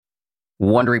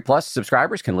Wondery Plus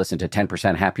subscribers can listen to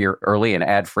 10% Happier early and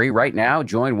ad-free right now.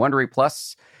 Join Wondery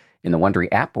Plus in the Wondery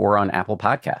app or on Apple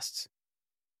Podcasts.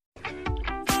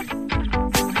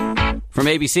 From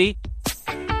ABC,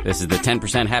 this is the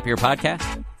 10% Happier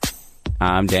podcast.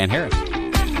 I'm Dan Harris.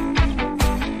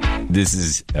 This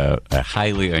is a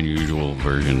highly unusual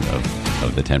version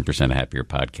of the 10% Happier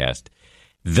podcast.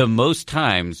 The most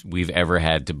times we've ever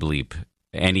had to bleep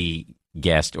any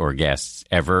guest or guests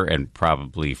ever, and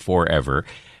probably forever,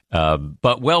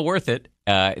 but well worth it.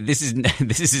 This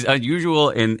is unusual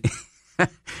in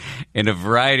in a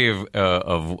variety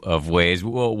of ways.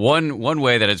 Well, one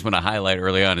way that I just want to highlight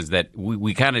early on is that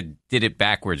we kind of did it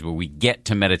backwards, where we get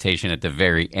to meditation at the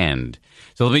very end.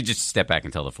 So let me just step back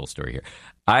and tell the full story here.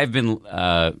 I've been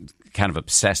kind of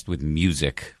obsessed with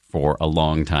music for a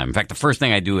long time. In fact, the first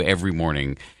thing I do every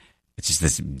morning, it's just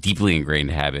this deeply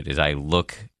ingrained habit, is I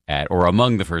look at, or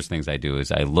among the first things I do,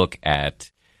 is I look at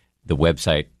the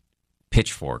website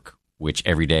Pitchfork, which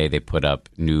every day they put up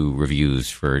new reviews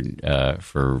for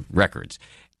records.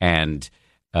 And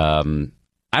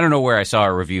I don't know where I saw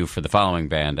a review for the following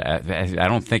band. I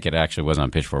don't think it actually was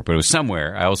on Pitchfork, but it was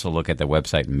somewhere. I also look at the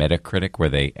website Metacritic, where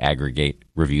they aggregate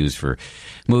reviews for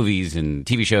movies and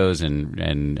TV shows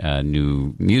and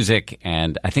new music.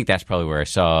 And I think that's probably where I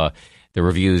saw the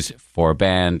reviews for a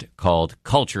band called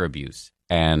Culture Abuse.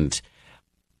 And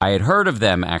I had heard of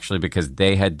them actually because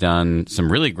they had done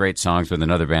some really great songs with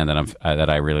another band that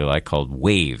I really like called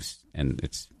Waves, and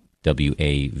it's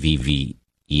Wavves,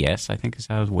 I think is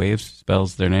how Waves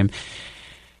spells their name.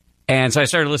 And so I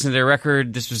started listening to their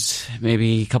record. This was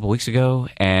maybe a couple weeks ago,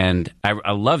 and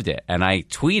I loved it. And I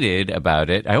tweeted about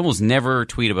it. I almost never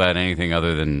tweet about anything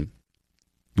other than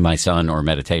my son or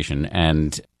meditation.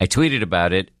 And I tweeted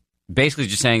about it, basically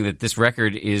just saying that this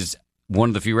record is one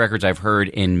of the few records I've heard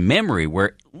in memory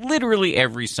where literally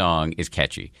every song is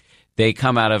catchy. They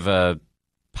come out of a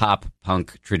pop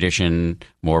punk tradition,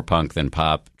 more punk than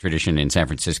pop tradition in San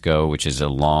Francisco, which is a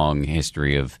long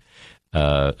history of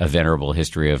a venerable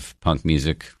history of punk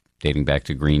music dating back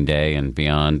to Green Day and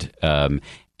beyond. So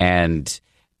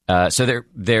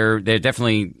they're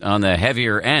definitely on the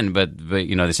heavier end, but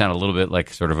you know, they sound a little bit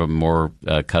like sort of a more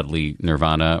cuddly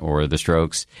Nirvana or The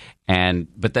Strokes.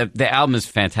 But the album is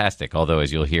fantastic, although,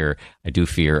 as you'll hear, I do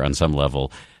fear on some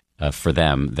level for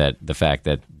them that the fact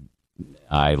that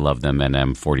I love them and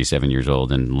am 47 years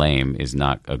old and lame is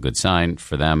not a good sign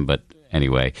for them. But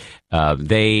anyway,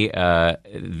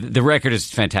 the record is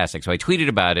fantastic. So I tweeted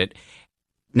about it,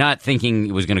 not thinking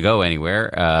it was going to go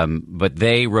anywhere, but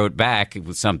they wrote back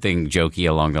with something jokey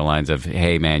along the lines of,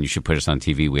 "Hey, man, you should put us on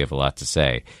TV. We have a lot to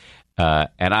say."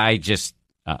 And I just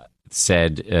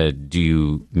said, "Do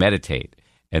you meditate?"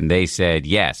 And they said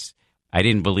yes. I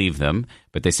didn't believe them,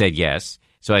 but they said yes.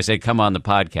 So I said, "Come on the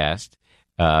podcast."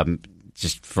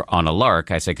 On a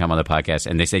lark, I said, "Come on the podcast,"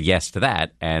 and they said yes to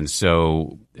that. And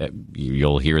so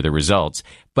you'll hear the results.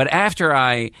 But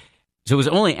so it was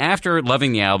only after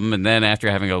loving the album and then after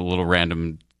having a little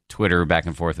random Twitter back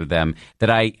and forth with them that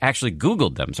I actually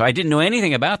Googled them. So I didn't know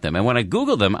anything about them. And when I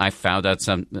Googled them, I found out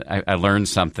I learned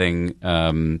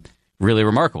something really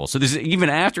remarkable. So this is even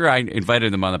after I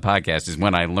invited them on the podcast is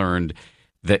when I learned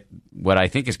that what I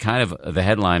think is kind of the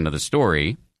headline of the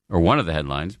story, or one of the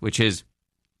headlines, which is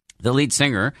the lead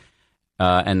singer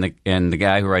and the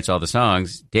guy who writes all the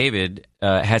songs, David,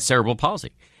 has cerebral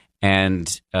palsy.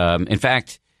 And in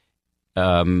fact,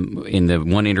 in the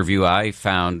one interview I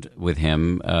found with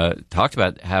him, talked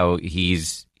about how he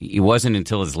wasn't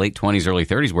until his late 20s, early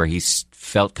 30s where he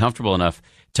felt comfortable enough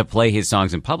to play his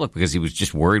songs in public because he was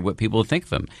just worried what people would think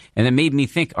of him. And it made me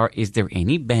think, is there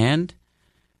any band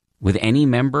with any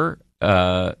member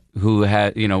who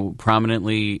had,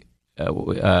 prominently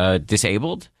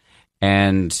disabled?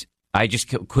 And I just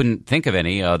couldn't think of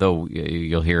any, although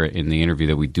you'll hear in the interview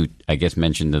that we do, I guess,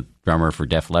 mention the drummer for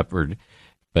Def Leppard,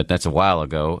 but that's a while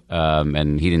ago.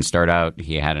 And he didn't start out.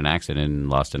 He had an accident and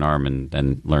lost an arm and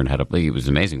then learned how to play. It was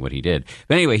amazing what he did.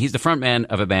 But anyway, he's the front man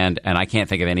of a band, and I can't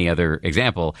think of any other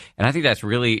example. And I think that's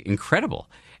really incredible.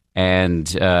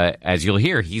 And as you'll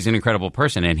hear, he's an incredible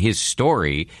person, and his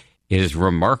story is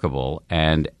remarkable,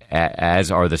 and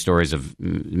as are the stories of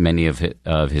many of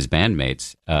his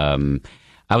bandmates.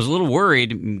 I was a little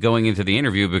worried going into the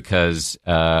interview because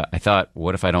I thought,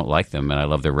 what if I don't like them and I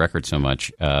love their record so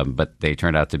much? But they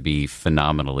turned out to be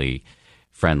phenomenally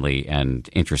friendly and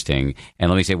interesting.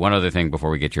 And let me say one other thing before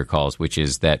we get to your calls, which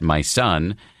is that my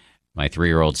son, my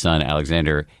 3-year-old son,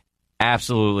 Alexander,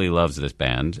 absolutely loves this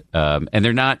band. And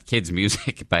they're not kids'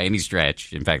 music by any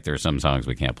stretch. In fact, there are some songs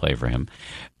we can't play for him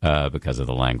because of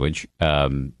the language.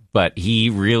 But he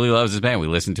really loves his band. We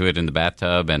listen to it in the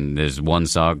bathtub, and there's one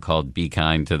song called "Be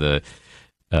Kind to the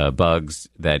Bugs"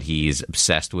 that he's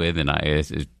obsessed with, and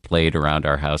it's played around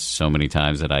our house so many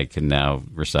times that I can now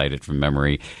recite it from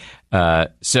memory.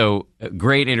 So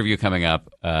great interview coming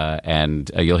up, and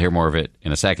you'll hear more of it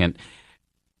in a second.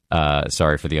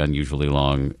 Sorry for the unusually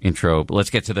long intro, but let's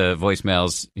get to the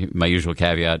voicemails. My usual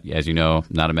caveat, as you know,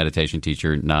 not a meditation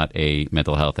teacher, not a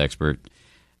mental health expert,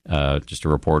 just a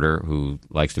reporter who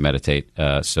likes to meditate,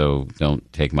 so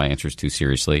don't take my answers too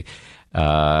seriously.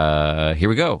 Here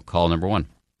we go. Call number one.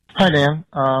 Hi,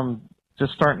 Dan.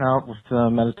 Just starting out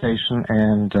with meditation,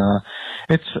 and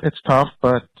it's tough,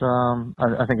 but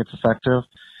I think it's effective.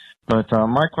 But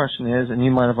my question is, and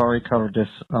you might have already covered this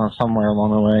somewhere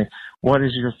along the way, what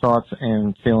is your thoughts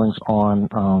and feelings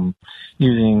on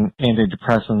using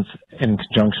antidepressants in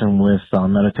conjunction with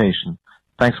meditation?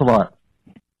 Thanks a lot.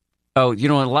 Oh,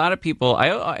 a lot of people,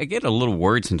 I get a little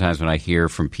worried sometimes when I hear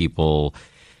from people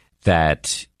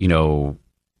that,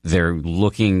 they're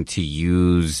looking to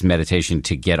use meditation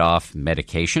to get off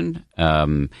medication. I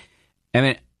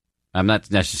mean, I'm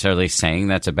not necessarily saying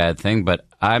that's a bad thing, but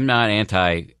I'm not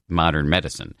anti-modern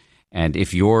medicine. And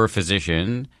if your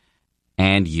physician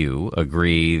and you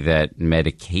agree that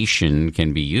medication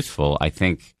can be useful, I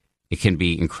think it can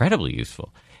be incredibly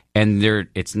useful. And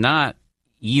it's not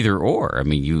either or. I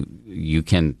mean, you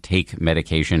can take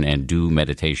medication and do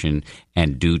meditation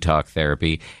and do talk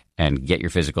therapy and get your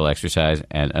physical exercise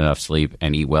and enough sleep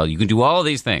and eat well. You can do all of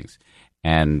these things.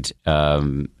 And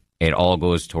it all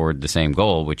goes toward the same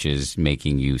goal, which is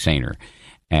making you saner.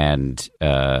 And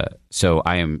so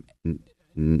I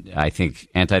think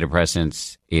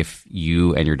antidepressants, if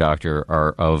you and your doctor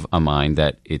are of a mind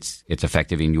that it's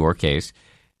effective in your case,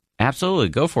 absolutely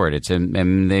go for it.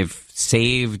 And they've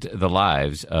saved the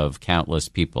lives of countless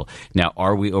people. Now,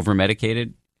 are we over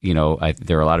medicated? There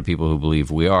are a lot of people who believe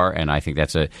we are, and I think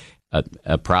that's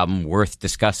a problem worth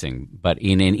discussing. But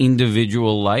in an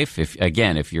individual life,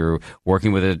 if you're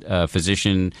working with a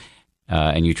physician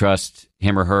and you trust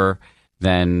him or her,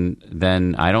 then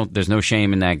there's no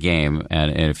shame in that game.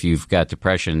 And if you've got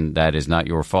depression, that is not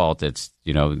your fault. It's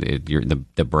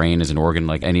the brain is an organ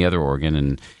like any other organ,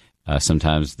 and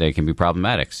sometimes they can be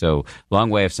problematic. So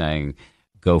long way of saying,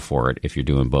 go for it if you're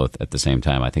doing both at the same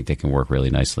time. I think they can work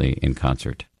really nicely in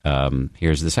concert.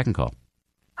 Here's the second call.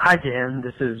 Hi, Dan.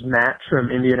 This is Matt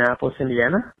from Indianapolis,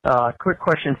 Indiana. Quick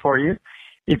question for you.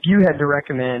 If you had to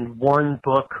recommend one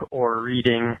book or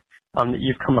reading that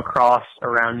you've come across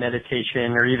around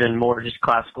meditation or even more just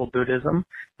classical Buddhism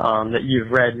that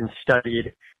you've read and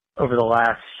studied over the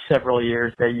last several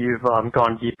years that you've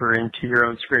gone deeper into your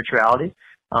own spirituality,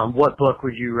 what book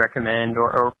would you recommend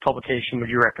or publication would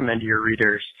you recommend to your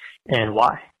readers and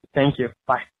why? Thank you.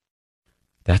 Bye.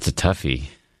 That's a toughie.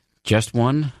 Just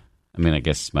one? I mean, I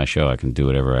guess it's my show. I can do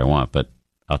whatever I want, but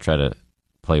I'll try to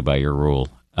play by your rule.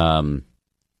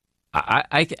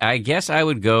 I guess I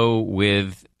would go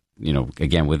with,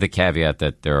 again, with the caveat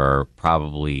that there are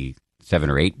probably 7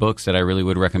 or 8 books that I really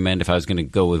would recommend. If I was going to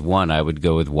go with one, I would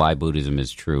go with Why Buddhism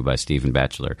is True by Stephen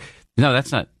Batchelor. No,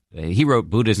 that's not. He wrote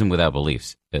Buddhism Without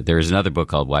Beliefs. There is another book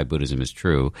called Why Buddhism is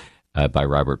True by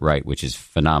Robert Wright, which is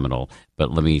phenomenal.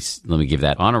 But let me give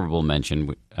that honorable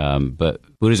mention. But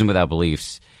Buddhism Without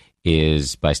Beliefs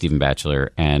is by Stephen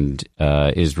Batchelor and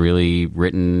is really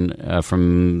written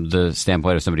from the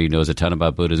standpoint of somebody who knows a ton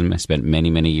about Buddhism, has spent many,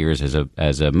 many years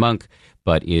as a monk,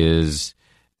 but is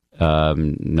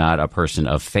not a person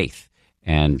of faith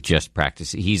and just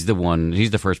practice. He's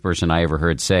the first person I ever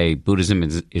heard say Buddhism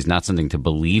is not something to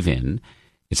believe in,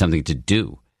 it's something to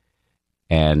do.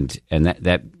 And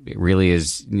that really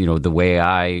is, the way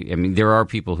I mean, there are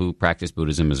people who practice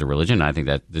Buddhism as a religion. I think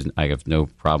that I have no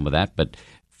problem with that. But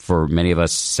for many of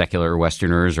us secular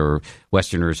Westerners or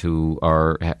Westerners who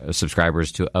are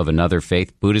subscribers of another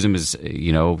faith, Buddhism is,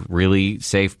 really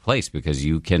safe place because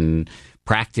you can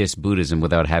practice Buddhism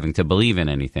without having to believe in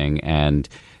anything. And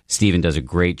Stephen does a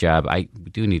great job. I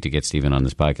do need to get Stephen on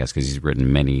this podcast because he's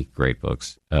written many great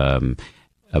books.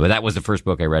 But that was the first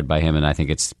book I read by him, and I think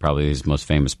it's probably his most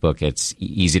famous book. It's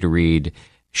easy to read,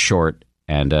 short,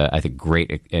 and I think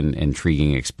great and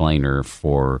intriguing explainer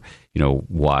for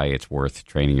why it's worth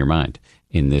training your mind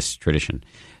in this tradition.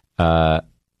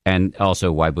 And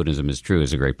also Why Buddhism is True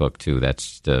is a great book too.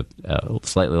 That's the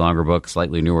slightly longer book,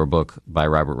 slightly newer book by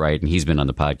Robert Wright, and he's been on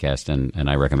the podcast, and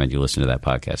I recommend you listen to that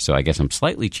podcast. So I guess I'm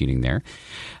slightly cheating there.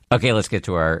 Okay, let's get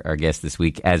to our guest this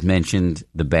week. As mentioned,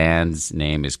 the band's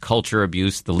name is Culture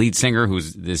Abuse. The lead singer,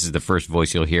 this is the first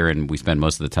voice you'll hear, and we spend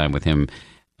most of the time with him,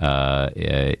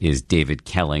 is David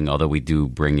Kelling, although we do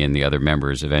bring in the other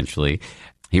members eventually.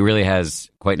 He really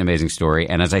has quite an amazing story.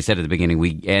 And as I said at the beginning,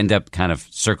 we end up kind of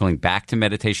circling back to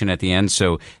meditation at the end.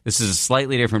 So this is a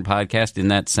slightly different podcast in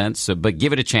that sense. So, but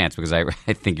give it a chance, because I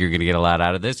think you're going to get a lot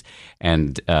out of this.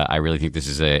 And I really think this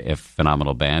is a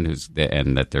phenomenal band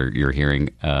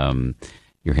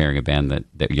you're hearing a band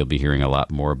that you'll be hearing a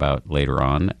lot more about later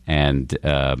on. And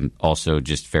also,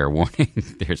 just fair warning,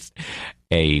 there's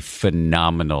a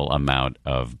phenomenal amount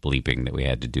of bleeping that we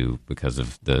had to do because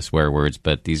of the swear words,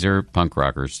 but these are punk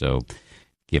rockers, so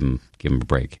give them a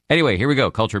break. Anyway, here we go.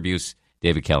 Culture Abuse,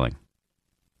 David Kelling.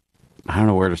 I don't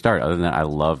know where to start other than I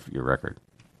love your record.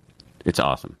 It's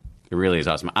awesome. It really is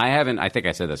awesome. I think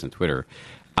I said this on Twitter.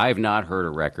 I have not heard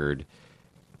a record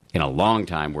in a long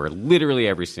time where literally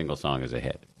every single song is a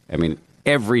hit. I mean,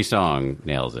 every song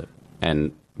nails it.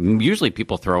 And usually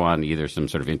people throw on either some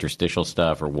sort of interstitial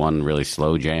stuff or one really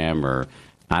slow jam, or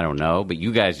I don't know. But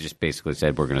you guys just basically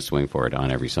said we're going to swing for it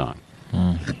on every song.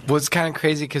 Well, it's kind of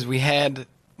crazy because we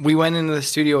went into the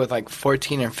studio with like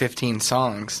 14 or 15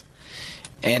 songs,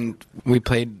 and we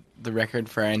played the record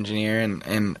for our engineer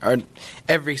and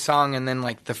every song. And then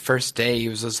like the first day he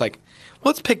was just like,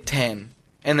 let's pick 10.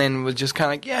 And then was just kind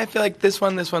of like, yeah, I feel like this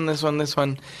one.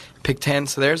 Pick 10.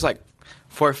 So there's like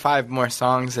 4 or 5 more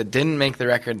songs that didn't make the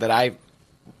record that I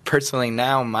personally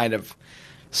now might have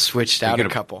switched out a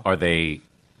couple. Are they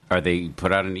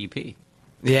put out an EP?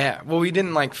 Yeah. Well, we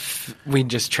didn't we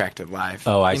just tracked it live.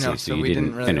 Oh, I see. So we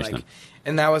didn't really finish them.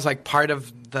 And that was like part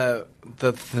of the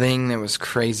thing that was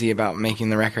crazy about making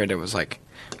the record. It was like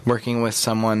working with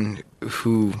someone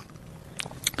who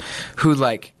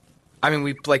like, I mean,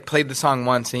 we like played the song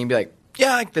once and you'd be like,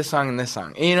 yeah, I like this song and this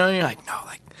song. And, and you're like, no,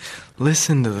 like,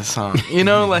 listen to the song.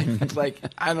 Like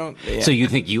I don't. Yeah. So you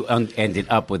think you ended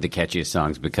up with the catchiest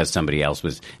songs because somebody else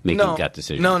was making gut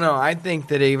decisions? No. I think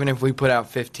that even if we put out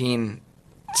 15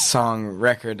 song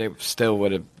record, it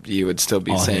still you would still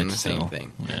be saying the same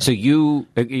thing. Yeah. So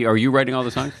are you writing all the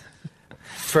songs?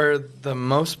 For the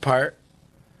most part.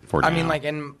 For now. I mean, like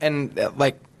and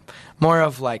like more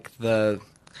of like the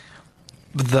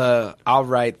I'll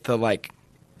write the like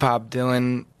Bob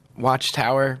Dylan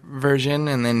Watchtower version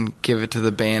and then give it to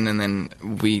the band, and then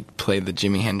we play the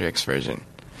Jimi Hendrix version.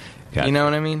 Gotcha. You know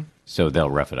what I mean? So they'll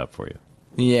rough it up for you.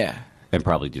 Yeah. And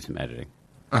probably do some editing.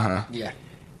 Yeah.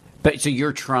 But so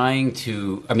you're trying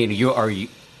to, I mean,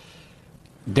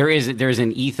 there's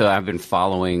an ethos. I've been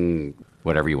following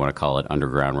whatever you want to call it,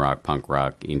 underground rock, punk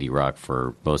rock, indie rock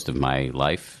for most of my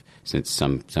life. Since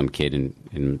some kid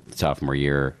in sophomore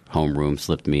year homeroom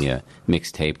slipped me a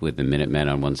mixtape with the Minutemen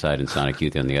on one side and Sonic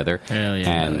Youth on the other. Hell yeah.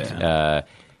 And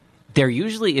there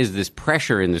usually is this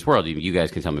pressure in this world, you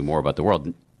guys can tell me more about the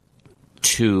world,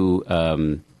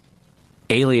 to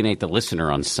alienate the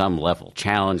listener on some level,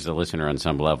 challenge the listener on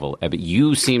some level. But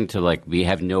you seem to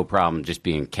have no problem just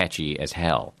being catchy as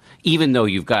hell. Even though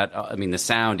you've got, the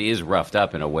sound is roughed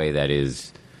up in a way that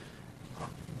is,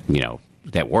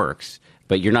 that works.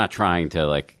 But you're not trying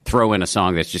to throw in a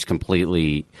song that's just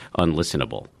completely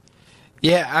unlistenable.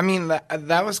 Yeah, I mean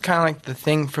that was kind of like the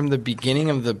thing from the beginning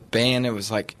of the band. It was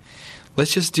like,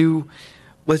 let's just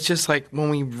when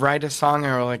we write a song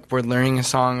or we're learning a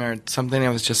song or something, it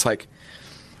was just like,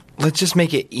 let's just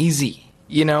make it easy,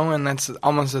 And that's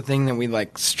almost the thing that we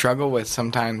struggle with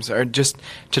sometimes, or just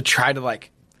to try to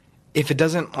if it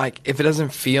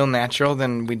doesn't feel natural,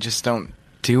 then we just don't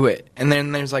do it. And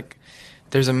then there's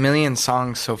a million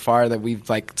songs so far that we've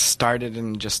started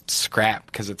and just scrapped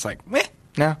because it's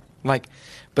no.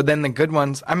 But then the good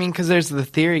ones, because there's the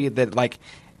theory that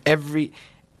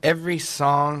every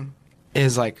song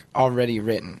is already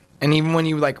written. And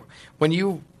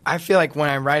even I feel like when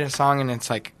I write a song and it's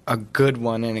a good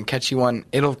one and a catchy one,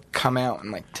 it'll come out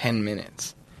in 10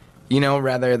 minutes,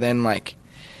 rather than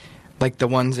the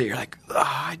ones that you're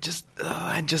I just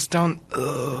don't.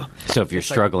 So if you're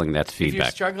struggling, that's feedback. If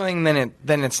you're struggling, then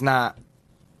it's not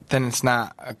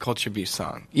a Culture Abuse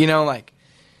song.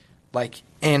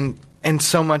 And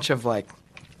so much of I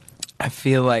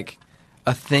feel a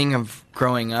thing of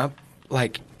growing up,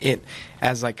 it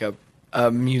as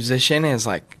a musician is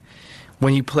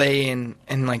when you play in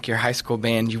your high school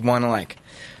band, you want to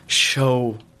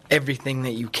show everything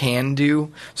that you can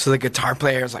do. So the guitar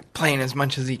player is playing as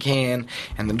much as he can,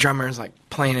 and the drummer is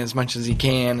playing as much as he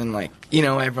can, and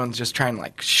everyone's just trying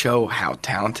to show how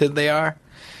talented they are.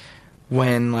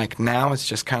 When now it's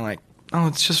just kind of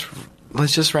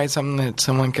let's just write something that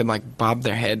someone could bob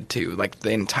their head to the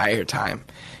entire time,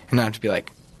 and not to be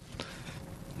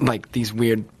these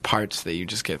weird parts that you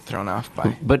just get thrown off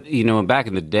by. But back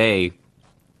in the day,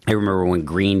 I remember when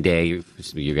Green Day,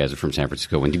 you guys are from San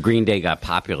Francisco, when Green Day got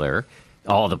popular,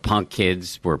 all the punk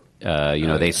kids were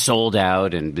they sold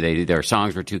out and their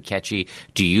songs were too catchy.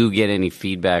 Do you get any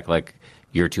feedback like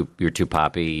you're too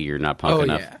poppy, you're not punk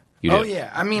enough? Yeah. You do? Oh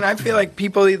yeah. I mean, I feel like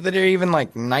people that are even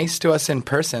like nice to us in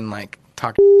person like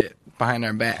talk shit behind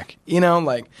our back.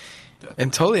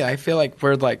 And totally, I feel like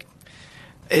we're like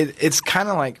it's kind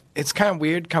of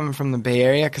weird coming from the Bay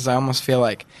Area because I almost feel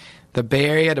like the Bay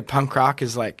Area to punk rock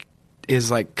is like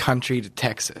country to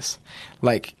Texas.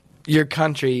 Like your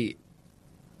country,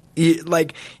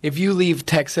 like if you leave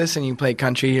Texas and you play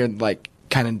country, you're like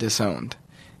kind of disowned,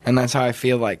 and that's how I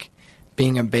feel like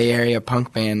being a Bay Area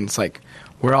punk band. It's like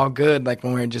we're all good like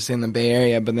when we're just in the Bay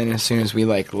Area, but then as soon as we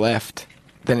like left,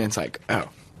 then it's like, oh,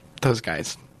 those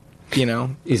guys.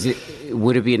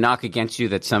 Would it be a knock against you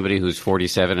that somebody who's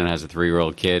 47 and has a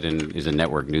 3-year-old kid and is a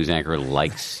network news anchor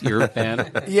likes your band?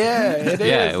 Yeah, it is.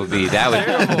 Yeah, it would be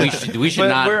that. We should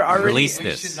not release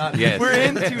this. Yes. We're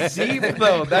in too deep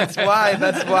though. That's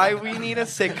why we need a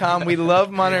sitcom. We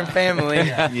love Modern Family.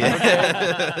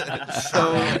 Yeah.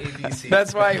 So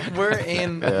that's why we're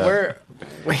in.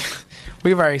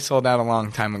 We've already sold out a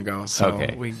long time ago. So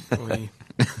okay. we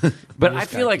But I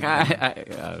feel like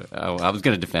I was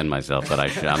going to defend myself, but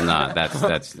I'm not. I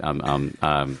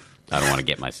don't want to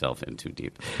get myself in too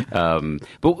deep.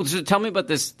 But so tell me about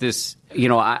this.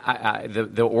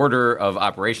 The order of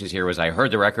operations here was I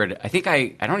heard the record. I think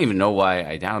I don't even know why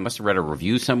I must have read a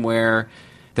review somewhere.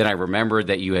 Then I remembered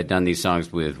that you had done these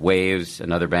songs with Waves,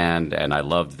 another band, and I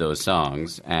loved those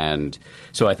songs. And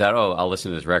so I thought, I'll listen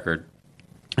to this record.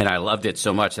 And I loved it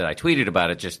so much that I tweeted about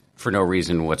it just for no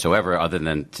reason whatsoever other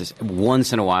than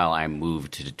once in a while I'm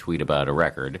moved to tweet about a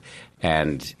record.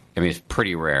 And, I mean, it's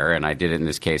pretty rare, and I did it in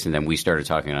this case, and then we started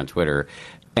talking on Twitter.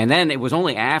 And then it was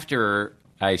only after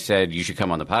I said you should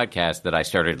come on the podcast that I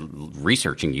started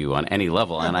researching you on any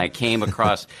level, and I came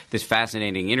across this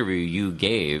fascinating interview you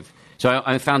gave. So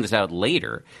I found this out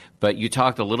later, but you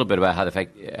talked a little bit about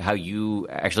how you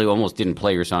actually almost didn't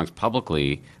play your songs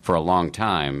publicly for a long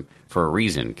time for a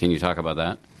reason. Can you talk about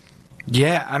that?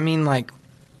 Yeah, I mean, like,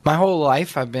 my whole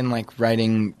life I've been, like,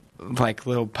 writing, like,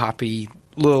 little poppy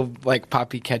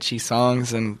catchy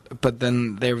songs, but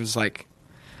then there was, like,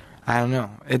 I don't know,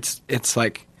 it's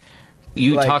like...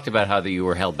 You talked about how you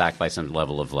were held back by some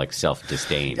level of, like,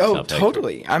 self-disdain. Oh,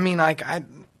 totally. I mean, like,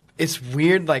 it's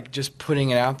weird, like, just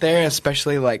putting it out there,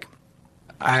 especially, like,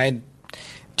 I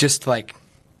just, like...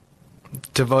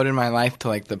 devoted my life to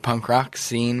like the punk rock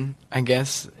scene, I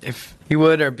guess, if you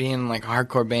would, or being like a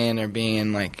hardcore band, or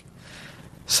being like,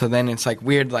 so then it's like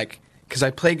weird, like, because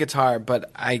I play guitar, but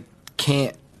I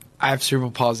have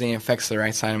cerebral palsy and it affects the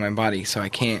right side of my body, so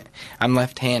I'm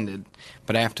left-handed,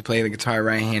 but I have to play the guitar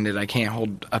right-handed. I can't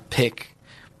hold a pick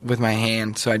with my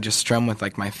hand, so I just strum with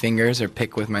like my fingers or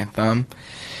pick with my thumb,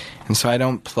 and so I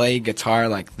don't play guitar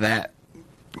like that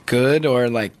good, or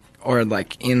like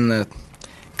in the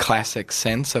classic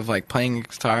sense of like playing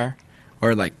guitar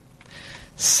or like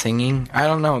singing. I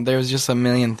don't know. There was just a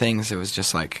million things. It was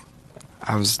just like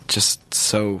I was just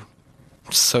so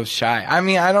shy. I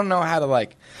mean, I don't know how to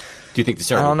like. Do you think the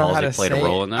cerebral palsy played a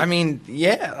role in that? I mean,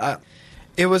 yeah,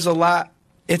 it was a lot.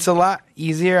 It's a lot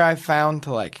easier, I found,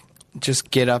 to like just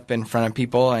get up in front of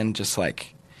people and just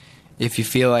like, if you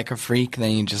feel like a freak, then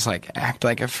you just like act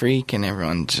like a freak, and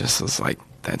everyone just is like,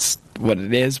 that's what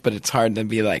it is. But it's hard to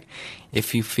be like,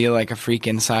 if you feel like a freak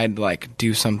inside, like,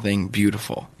 do something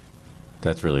beautiful.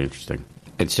 That's really interesting.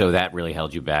 And so that really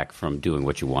held you back from doing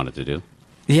what you wanted to do?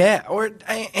 Yeah,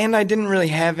 and I didn't really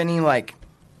have any, like,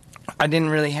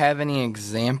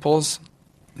 examples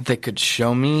that could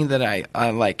show me that I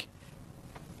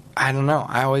don't know.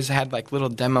 I always had, like, little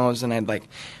demos, and I'd, like,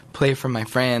 play for my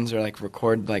friends or, like,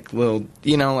 record, like, little,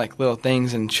 like, little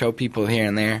things and show people here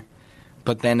and there.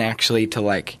 But then actually to,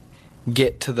 like,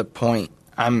 get to the point.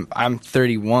 I'm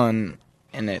 31,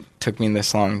 and it took me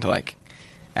this long to like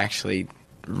actually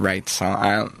write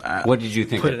song. What did you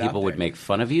think, that people would make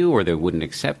fun of you, or they wouldn't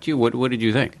accept you? What did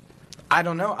you think? I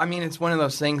don't know. I mean, it's one of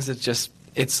those things that just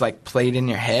it's like played in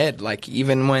your head. Like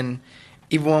even when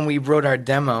we wrote our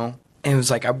demo, it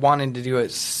was like I wanted to do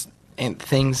it in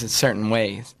things in certain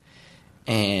ways,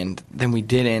 and then we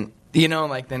didn't.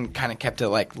 Like then kind of kept it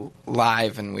like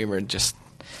live, and we were just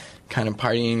kind of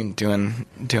partying and doing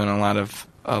a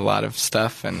lot of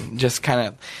stuff, and just kind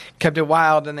of kept it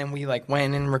wild. And then we like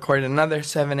went and recorded another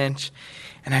 7-inch,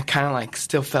 and I kind of like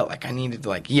still felt like I needed to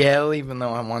like yell, even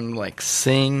though I wanted to like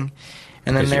sing.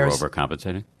 And then there was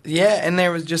overcompensating. Yeah, and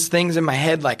there was just things in my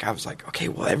head, like I was like, okay,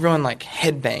 well everyone like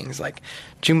headbangs, like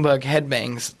Junebug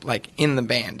headbangs like in the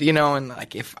band, and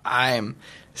like if I'm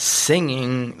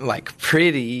singing like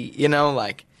pretty,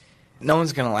 like no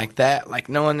one's gonna like that. Like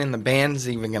no one in the band's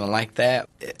even gonna like that.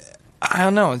 I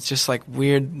don't know. It's just like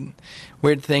weird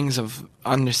things of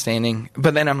understanding.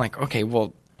 But then I'm like, okay,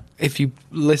 well, if you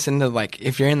listen to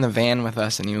if you're in the van with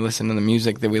us and you listen to the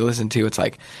music that we listen to, it's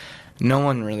like no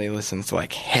one really listens to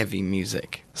like heavy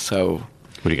music. So,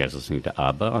 what are you guys listening to?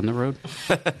 ABBA on the road?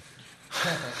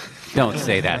 Don't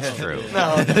say that's true.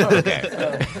 No. Okay.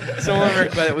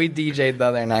 But we DJ'd the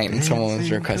other night and someone was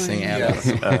requesting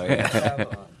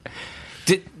ABBA.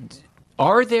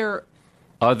 Are there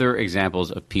other examples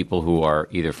of people who are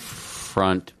either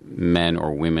front men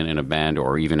or women in a band,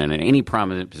 or even in any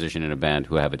prominent position in a band,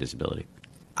 who have a disability?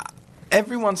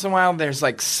 Every once in a while, there's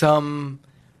like some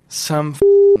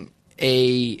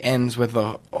A ends with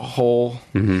a hole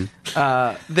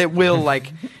that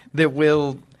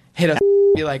will hit us.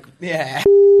 Be like, yeah.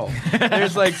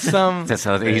 There's like some. That's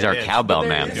how he's our cowbell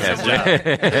man.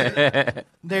 Yes.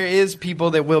 There is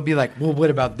people that will be like, well, what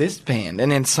about this band?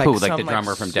 And it's like, like the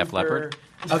drummer from Def Leppard?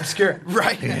 Obscure,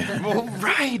 right? Well,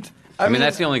 right. I mean,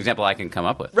 that's the only example I can come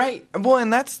up with. Right. Well,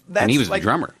 and that's and he was the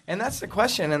drummer. And that's the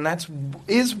question, and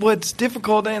is what's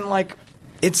difficult, and like,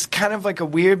 it's kind of like a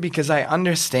weird, because I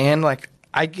understand, like,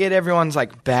 I get everyone's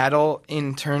like battle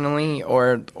internally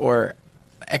or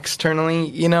externally,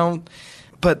 you know.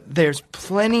 But there's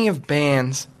plenty of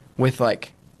bands with,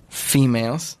 like,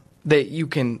 females that you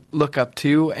can look up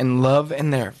to and love,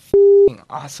 and they're f***ing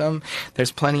awesome.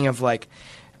 There's plenty of, like,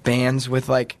 bands with,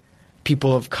 like,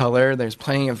 people of color. There's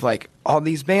plenty of, like, all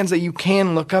these bands that you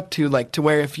can look up to, like, to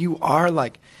where if you are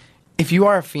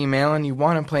a female and you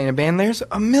want to play in a band, there's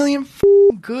a million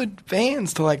f***ing good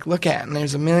bands to, like, look at, and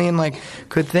there's a million, like,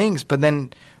 good things. But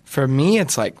then for me,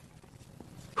 it's like,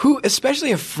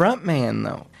 especially a front man,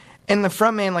 though. And the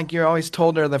front man, like you're always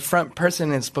told, or the front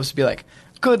person is supposed to be like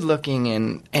good looking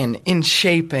and in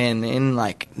shape and in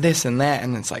like this and that,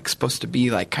 and it's like supposed to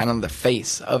be like kind of the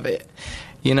face of it,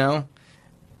 you know?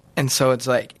 And so it's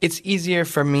like it's easier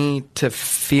for me to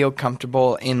feel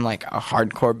comfortable in like a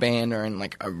hardcore band or in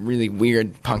like a really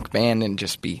weird punk band and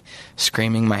just be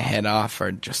screaming my head off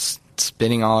or just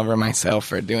spitting all over myself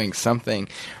or doing something,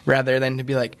 rather than to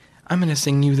be like, I'm going to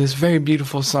sing you this very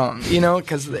beautiful song, you know?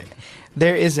 Because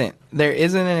there isn't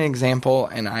an example,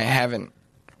 and I haven't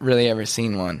really ever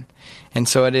seen one. And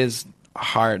so it is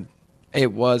hard.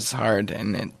 It was hard,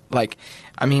 and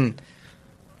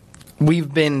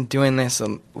we've been doing this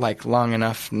like long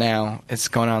enough now. It's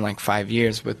going on like 5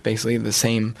 years with basically the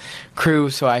same crew,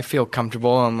 so I feel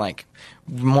comfortable, and like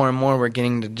more and more we're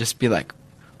getting to just be like,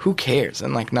 who cares,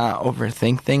 and like not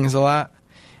overthink things a lot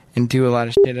and do a lot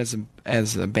of shit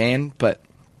as a band. But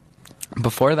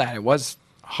before that, it was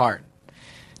hard.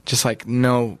 Just like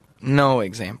no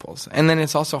examples. And then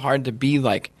it's also hard to be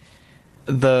like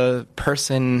the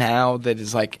person now that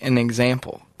is like an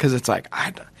example, because it's like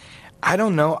I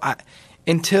don't know,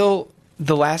 until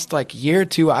the last like year or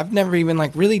two, I've never even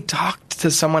like really talked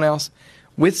to someone else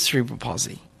with cerebral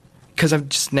palsy, because I've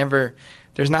just never,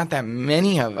 there's not that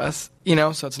many of us, you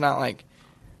know. So it's not like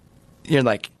you're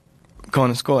like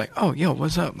going to school like, oh, yo,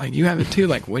 what's up, like you have it too,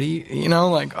 like what do you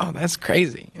know, like, oh, that's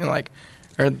crazy, and like,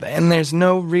 and there's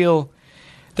no real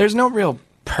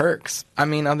perks. I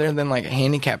mean, other than like a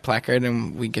handicap placard,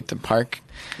 and we get to park.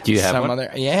 Do you have one?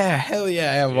 Yeah, hell yeah,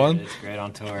 I have one. It's great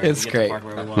on tour. It's we get great. To park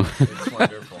where we want. It's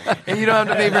wonderful. And you don't have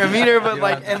to pay for a meter, but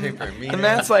like, and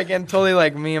that's like, and totally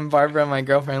like me and Barbara, my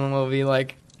girlfriend, will be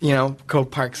like, you know, go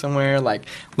park somewhere, like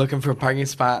looking for a parking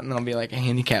spot, and there'll be like a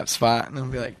handicap spot, and they'll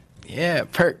be like, yeah,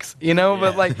 perks, you know. Yeah.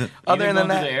 But like, other Even than going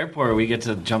that, to the airport, we get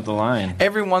to jump the line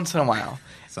every once in a while.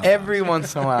 Sometimes. Every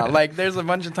once in a while, like there's a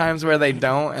bunch of times where they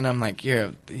don't, and I'm like,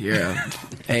 you're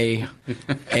a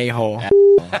hole.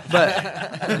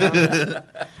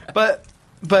 But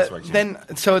then,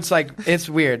 so it's like it's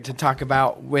weird to talk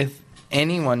about with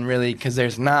anyone really, because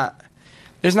there's not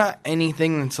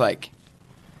anything that's like,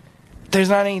 there's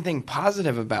not anything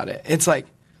positive about it. It's like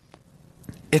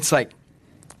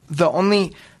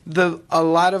a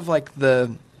lot of like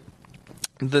the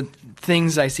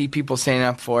things I see people standing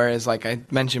up for is, like I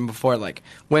mentioned before, like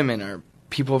women or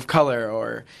people of color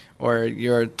or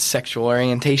your sexual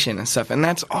orientation and stuff. And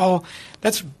that's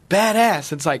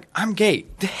badass. It's like, I'm gay.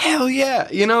 Hell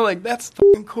yeah. You know, like that's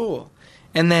fucking cool.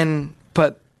 And then,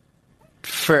 but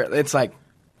it's like,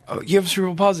 oh, you have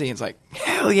cerebral palsy. It's like,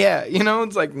 hell yeah. You know,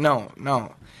 it's like, no,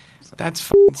 that's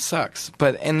fucking sucks.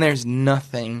 And there's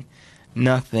nothing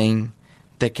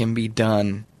that can be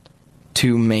done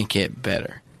to make it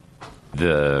better.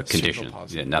 The condition.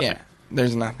 Yeah, nothing. Yeah,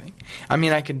 there's nothing. I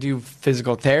mean, I could do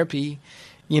physical therapy,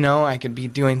 you know, I could be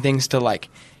doing things to like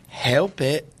help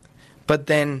it, but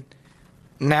then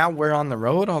now we're on the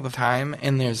road all the time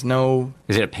and there's no...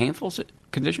 Is it a painful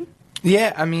condition?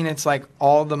 Yeah, I mean, it's like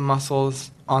all the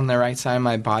muscles on the right side of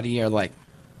my body are like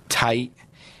tight,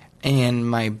 and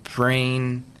my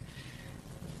brain,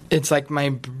 it's like my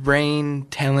brain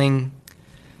telling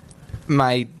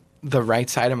the right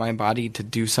side of my body to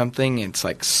do something. It's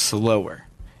like slower,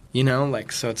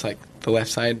 like, so it's like the left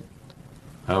side.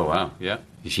 Oh wow, yeah.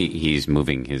 He's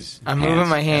moving his. I'm hands. moving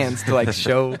my hands to like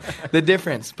show the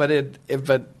difference, But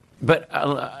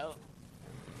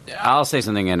I'll say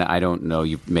something, and I don't know.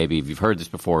 Maybe you've heard this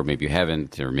before, maybe you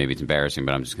haven't, or maybe it's embarrassing.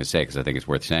 But I'm just going to say because I think it's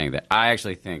worth saying that I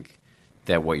actually think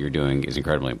that what you're doing is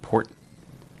incredibly important.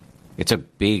 It's a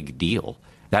big deal.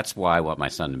 That's why I want my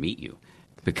son to meet you,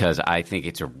 because I think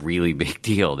it's a really big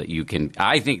deal that you can.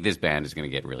 I think this band is going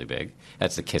to get really big.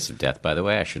 That's the kiss of death, by the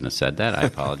way. I shouldn't have said that. I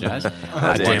apologize.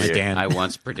 I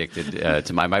once predicted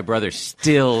to my brother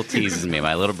still teases me.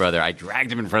 My little brother, I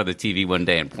dragged him in front of the TV one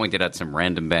day and pointed at some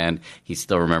random band. He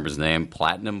still remembers the name,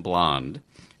 Platinum Blonde.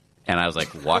 And I was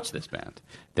like, watch this band.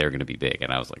 They're going to be big.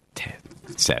 And I was like 10,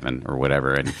 7 or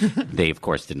whatever. And they, of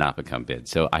course, did not become big.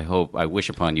 So I wish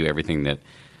upon you everything that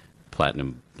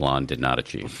Platinum Blonde did not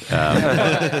achieve.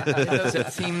 it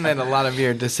doesn't seem that a lot of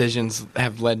your decisions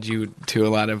have led you to a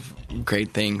lot of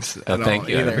great things. Thank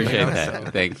you. Either, I appreciate that.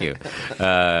 So. Thank you.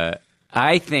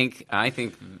 I think.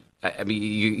 I mean,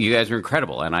 you guys are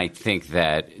incredible, and I think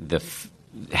that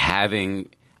having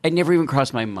it never even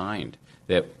crossed my mind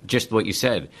that just what you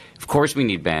said. Of course, we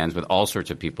need bands with all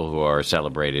sorts of people who are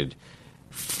celebrated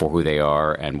for who they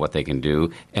are and what they can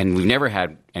do, and we've never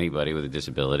had anybody with a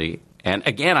disability. And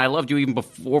again, I loved you even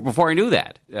before I knew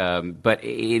that. But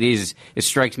it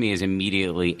strikes me as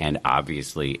immediately and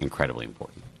obviously incredibly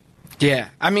important. Yeah,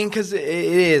 I mean, because it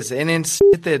is, and it's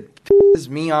shit that pisses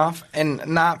me off, and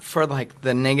not for like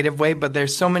the negative way, but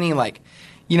there's so many like,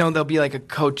 there'll be like a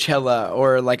Coachella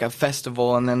or like a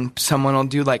festival, and then someone will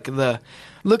do like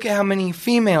look at how many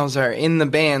females are in the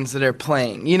bands that are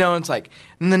playing. It's like,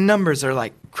 and the numbers are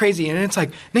like crazy, and it's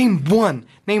like, name one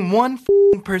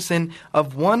person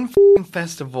of one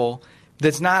festival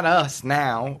that's not us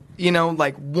now.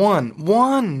 Like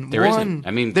one. There isn't.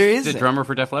 I mean, there isn't. The drummer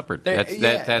for Def Leppard.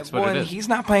 That's what it is. He's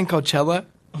not playing Coachella.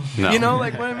 No.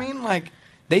 Like what I mean? Like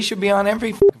they should be on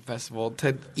every festival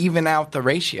to even out the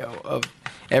ratio of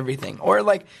everything. Or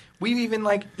like we've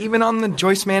even on the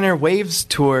Joyce Manor Waves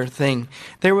tour thing,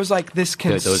 there was like this.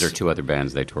 Those are two other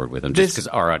bands they toured with them. Just because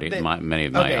our audience, many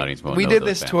of my audience won't know we did those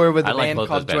this bands. tour with a I like band both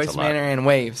called those bands Joyce a lot. Manor and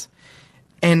Waves.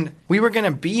 And we were going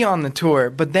to be on the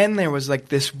tour, but then there was like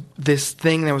this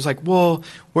thing that was like, well,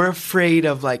 we're afraid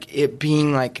of like it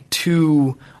being like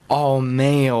too all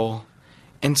male.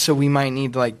 And so we might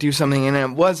need to like do something. And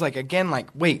it was like, again, like,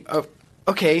 wait,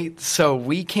 okay, so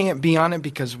we can't be on it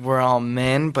because we're all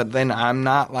men, but then I'm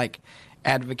not like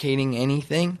advocating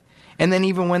anything. And then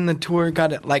even when the tour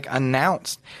got like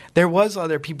announced, there was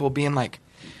other people being like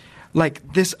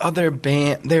this other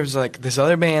band, there's like this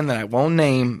other band that I won't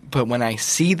name, but when I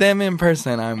see them in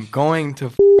person, I'm going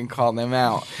to call them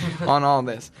out on all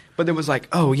this. But it was like,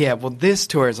 oh yeah, well this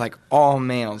tour is like all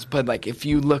males, but like if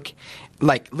you look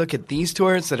at these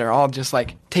tours that are all just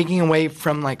like taking away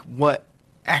from like what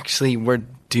actually we're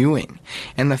doing,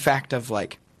 and the fact of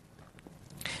like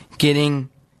getting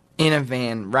in a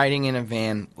van, riding in a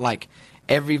van, like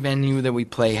every venue that we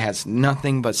play has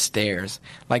nothing but stairs.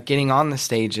 Like getting on the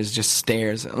stage is just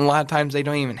stairs. And a lot of times they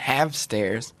don't even have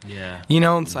stairs. Yeah.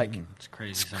 It's like It's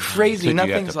crazy. it's sometimes. crazy. So do you have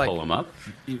Nothing's to like pull them up?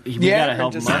 We Yeah, gotta or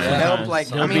help just him out. help, sometimes. like,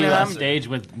 He'll I be mean, on I'm- stage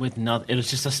with nothing. It was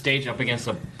just a stage up against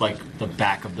the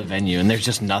back of the venue, and there's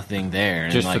just nothing there.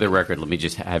 And Just like, for the record, let me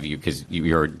just have you, because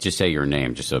just say your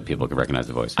name, just so people can recognize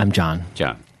the voice. I'm John.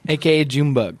 John. AKA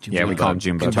Junebug. Yeah, we call him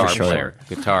Junebug. Guitar for short.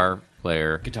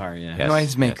 player. Guitar, yeah. yes,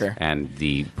 Noisemaker. yes. And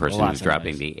the person Lots who's of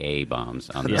dropping noise. the A bombs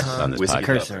on Yes. this on this Whiskey podcast.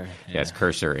 Cursor. Yes, Yeah.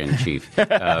 cursor in chief.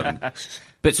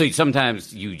 But so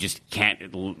sometimes you just can't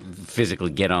physically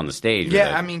get on the stage. Yeah,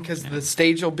 without- I mean, because the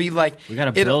stage will be like We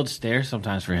gotta build stairs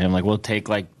sometimes for him. Like we'll take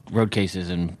like road cases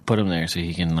and put them there so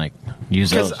he can like use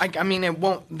because those. I mean it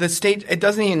won't. The stage it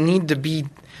doesn't even need to be.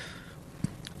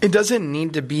 It doesn't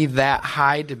need to be that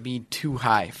high to be too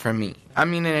high for me. I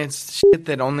mean, and it's shit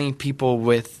that only people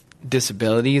with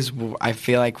disabilities, I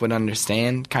feel like, would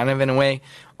understand, kind of in a way,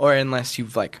 or unless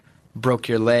you've like broke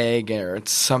your leg or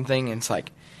it's something. It's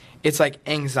like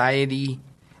anxiety.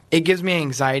 It gives me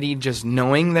anxiety just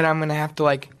knowing that I'm gonna have to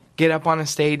like get up on a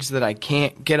stage that I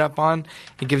can't get up on.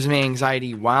 It gives me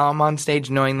anxiety while I'm on stage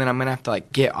knowing that I'm gonna have to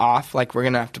like get off, like we're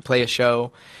gonna have to play a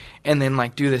show and then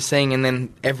like do this thing, and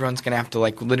then everyone's gonna have to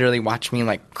like literally watch me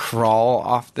like crawl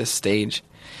off this stage.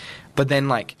 But then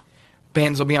like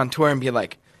bands will be on tour and be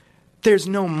like, there's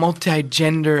no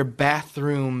multi-gender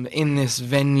bathroom in this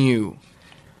venue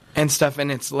and stuff,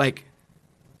 and it's like,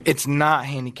 it's not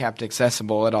handicapped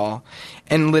accessible at all.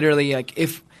 And literally, like,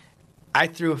 if I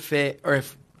threw a fit, or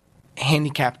if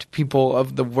handicapped people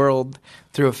of the world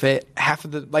threw a fit,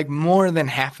 more than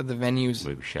half of the venues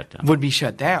would be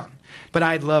shut down. But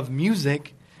I love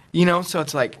music, so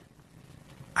it's like,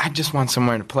 I just want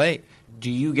somewhere to play. Do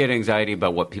you get anxiety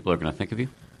about what people are going to think of you?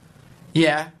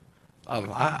 Yeah, a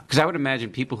lot. Because I would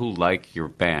imagine people who like your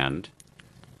band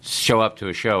show up to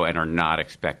a show and are not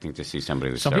expecting to see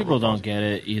somebody with Some cerebral people palsy. don't get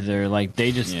it either. Like,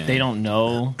 they don't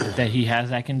know that he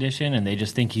has that condition, and they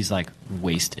just think he's, like,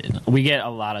 wasted. We get a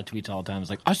lot of tweets all the time.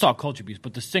 It's like, I saw Culture Beast,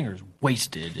 but the singer's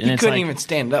wasted. And He it's couldn't like, even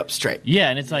stand up straight. Yeah,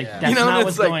 and it's like, that's and not it's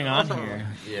what's like, going on here.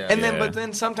 Yeah. And then, but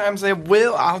then sometimes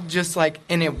I'll just like,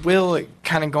 and it will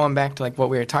kind of going back to like what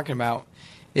we were talking about,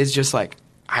 is just like,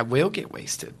 I will get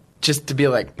wasted. Just to be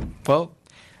like, well,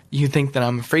 you think that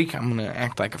I'm a freak, I'm going to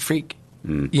act like a freak,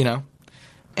 And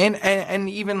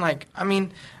even like, I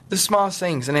mean, the smallest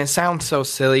things, and it sounds so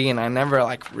silly, and I never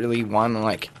like really want to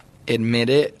like admit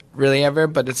it really ever,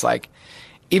 but it's like,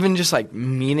 even just like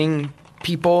meeting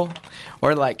people,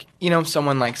 or like,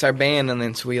 someone likes our band, and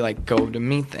then so we like go to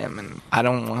meet them, and I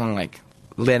don't want to like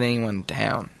let anyone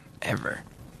down ever.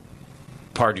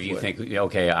 Part of you think,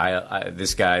 okay, I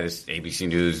this guy, this ABC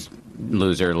News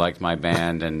loser liked my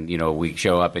band, and we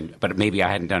show up, but maybe I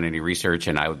hadn't done any research,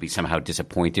 and I would be somehow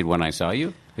disappointed when I saw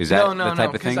you. Is that the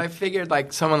type of thing? Because I figured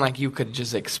like someone like you could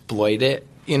just exploit it,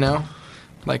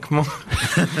 like more.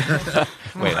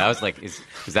 Wait, I was like, is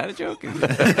that a joke?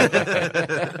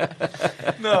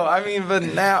 No, I mean, but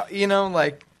now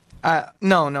like,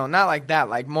 no, not like that.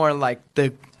 Like more like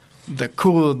the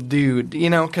cool dude,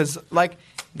 because like.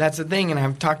 That's the thing, and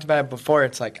I've talked about it before.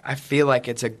 It's like, I feel like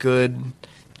it's a good,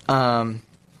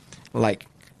 like,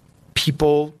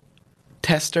 people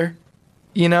tester.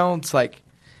 It's like,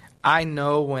 I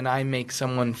know when I make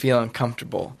someone feel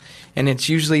uncomfortable. And it's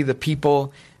usually the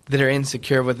people that are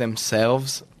insecure with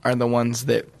themselves are the ones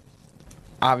that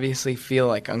obviously feel,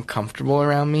 like, uncomfortable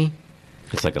around me.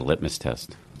 It's like a litmus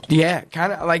test. Yeah,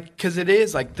 kind of, like, because it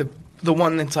is, like, the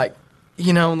one that's, like,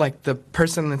 like, the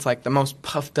person that's, like, the most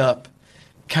puffed up.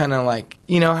 Kind of like,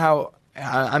 how,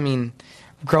 I mean,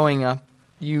 growing up,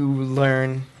 you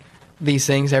learn these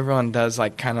things. Everyone does,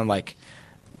 like, kind of like,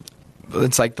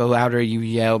 it's like the louder you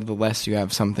yell, the less you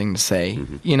have something to say.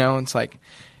 Mm-hmm.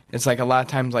 It's like a lot of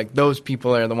times, like, those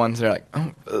people are the ones that are like,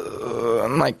 I'm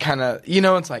like, kind of,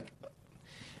 it's like,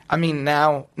 I mean,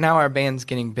 now our band's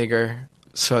getting bigger,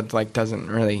 so it, like,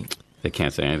 doesn't really. They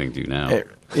can't say anything to you now.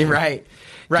 Right.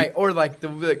 Right, or like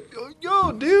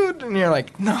yo, dude, and you're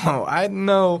like, no, I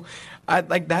know,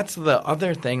 like that's the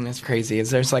other thing that's crazy is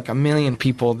there's like a million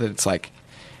people that it's like,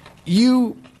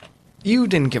 you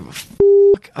didn't give a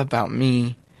fuck about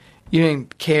me, you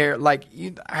didn't care, like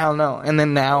I don't know, and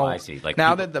then now, I see. Like now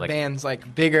people, that the like, band's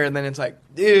like bigger, then it's like,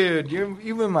 dude,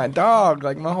 you've been my dog,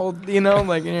 like my whole, like,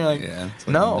 and you're like,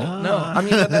 no, I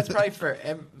mean, but that's probably for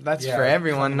for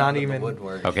everyone, not even.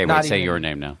 Okay, wait, say your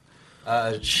name now.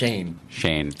 Shane.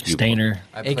 Stainer.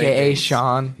 A.K.A.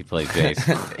 Sean. He plays bass.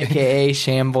 A.K.A.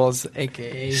 Shambles.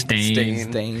 A.K.A.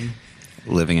 Stain.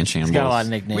 Living in Shambles. He's got a lot of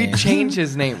nicknames. We changed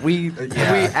his name. We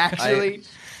actually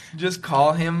just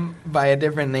call him by a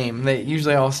different name. They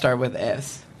usually all start with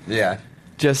S. Yeah.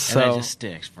 Just And so. that just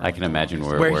sticks. I can imagine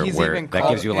where he's even that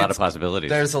gives you a lot of possibilities.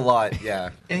 There's a lot,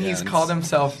 yeah. And he's called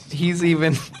himself. He's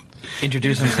even.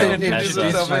 Introduce himself. Introduced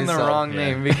himself in the myself, wrong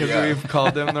name because we've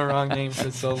called him the wrong name for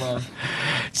so long.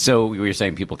 So you were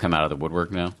saying people come out of the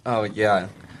woodwork now? Oh, yeah.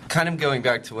 Kind of going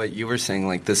back to what you were saying,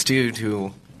 like this dude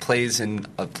who plays in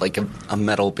a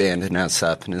metal band in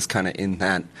SF and is kind of in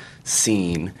that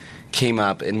scene came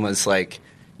up and was like,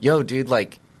 yo, dude,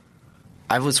 like,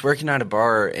 I was working at a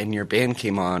bar and your band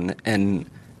came on and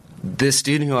this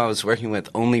dude who I was working with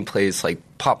only plays like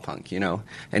pop punk,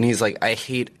 and he's like, I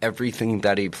hate everything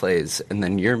that he plays, and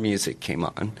then your music came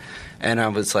on, and I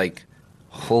was like,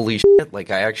 holy shit, like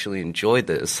I actually enjoyed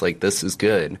this, like this is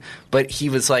good. But he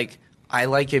was like, I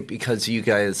like it because you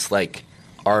guys like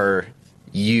are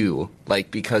you, like,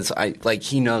 because I like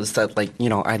he knows that, like,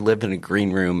 I live in a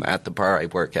green room at the bar I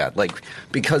work at, like,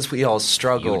 because we all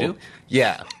struggle. You do?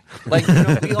 Yeah. Like,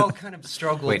 we all kind of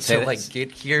struggle to, like, get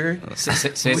here. Let me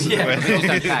just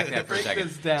unpack that for a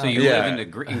second. So you live in the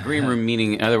green room,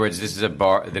 meaning, in other words, this is a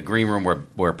bar, the green room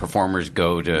where performers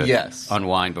go to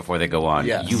unwind before they go on.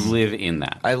 Yes. You live in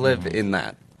that. I live in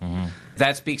that. Mm-hmm.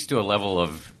 That speaks to a level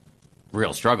of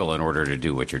real struggle in order to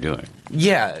do what you're doing.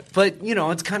 Yeah, but,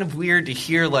 it's kind of weird to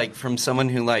hear, like, from someone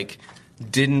who, like,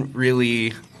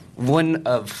 wouldn't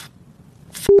have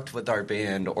fucked with our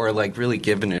band or, like, really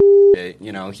given a shit it,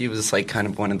 you know, he was like kind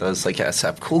of one of those like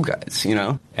SF cool guys, you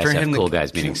know. SF cool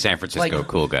guys meaning San Francisco like,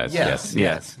 cool guys. yeah,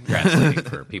 Yes. Translating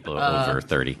for people over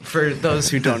 30. For those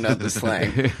who don't know the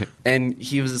slang. And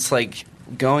he was like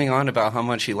going on about how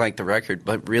much he liked the record,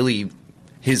 but really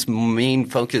his main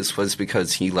focus was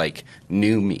because he like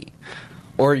knew me.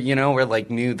 Or, you know, or like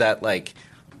knew that like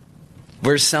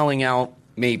we're selling out.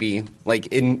 Maybe like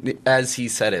as he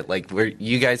said it, like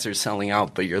you guys are selling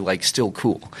out, but you're like still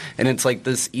cool, and it's like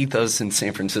this ethos in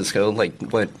San Francisco, like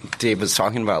what Dave was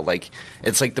talking about. Like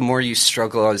it's like the more you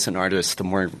struggle as an artist, the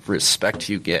more respect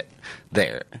you get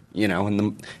there, you know.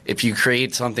 And if you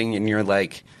create something and you're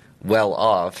like well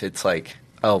off, it's like,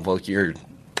 oh well,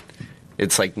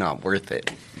 it's like not worth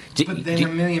it. But then a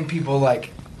million people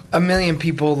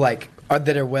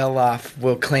that are well off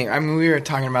will claim. I mean, we were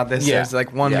talking about this. Yeah. There's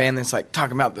like one band that's like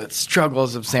talking about the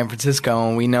struggles of San Francisco,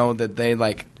 and we know that they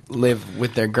like live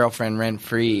with their girlfriend rent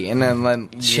free, and then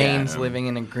Shane's living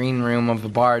in a green room of a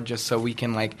bar just so we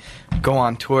can like go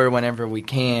on tour whenever we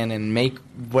can and make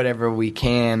whatever we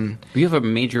can. You have a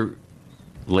major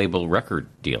label record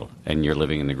deal, and you're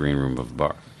living in the green room of a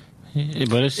bar.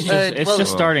 But it's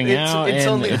just starting out. It's and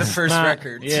only the it's first not-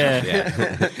 record.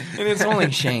 Yeah. And it's only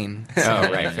Shane.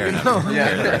 Oh, right, fair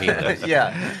enough.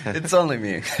 Yeah, it's only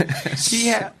me.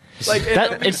 Yeah, like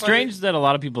It's strange that a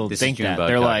lot of people This think is June that bug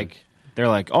they're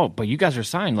like, oh, but you guys are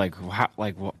signed. Like, how,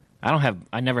 like, well,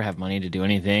 I never have money to do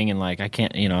anything, and like, I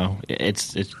can't, you know,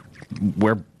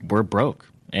 we're broke,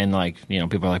 and like, you know,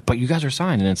 people are like, but you guys are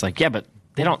signed, and it's like, yeah, but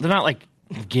they're not like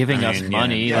giving us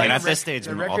money. Yeah, like, at this stage,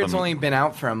 the all record's only been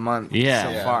out for a month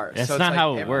so far. That's so not it's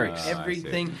how like it works.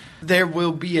 Everything. There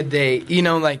will be a day, you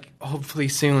know, like hopefully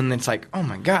soon. That's like, oh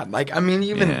my god, like I mean, we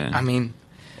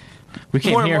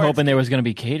came more here and more hoping there was going to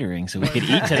be catering so we could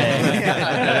eat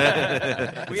today.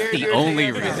 The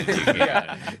only reason you get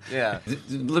it. Yeah.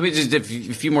 Let me just a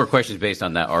few more questions based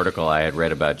on that article I had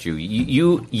read about you.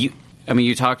 I mean,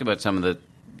 you talked about some of the.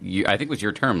 I think it was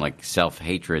your term, like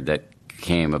self-hatred that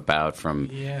came about from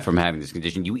having this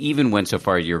condition. You even went so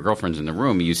far. Your girlfriend's in the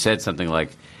room. You said something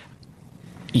like,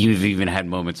 "You've even had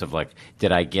moments of like,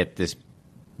 did I get this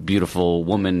beautiful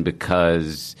woman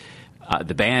because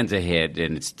the band's a hit,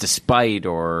 and it's despite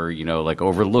or you know like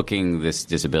overlooking this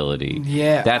disability."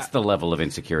 Yeah, that's the level of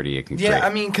insecurity it can create. Yeah,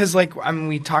 I mean, because like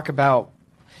we talk about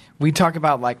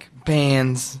like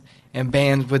bands and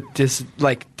bands with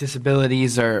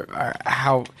disabilities or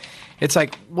how it's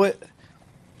like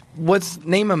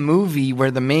name a movie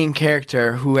where the main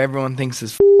character who everyone thinks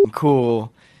is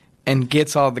cool and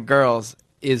gets all the girls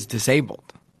is disabled.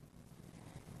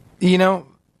 You know,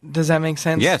 does that make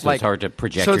sense? Yeah, so like, it's hard to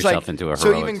project so it's yourself like, into a heroic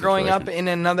So even growing situation. up in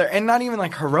another, and not even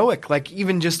like heroic, like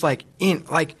even just like in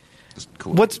like.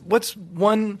 Cool. What's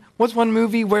one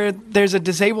movie where there's a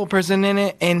disabled person in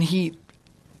it and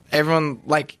everyone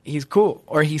like he's cool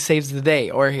or he saves the day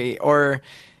or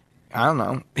I don't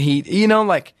know, you know,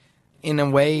 like in a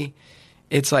way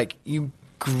it's like you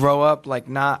grow up like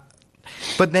not,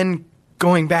 but then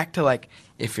going back to like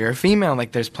if you're a female,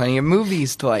 like there's plenty of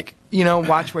movies to like, you know,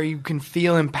 watch where you can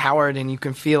feel empowered and you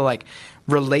can feel like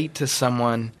relate to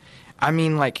someone. I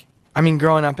mean,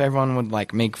 growing up, everyone would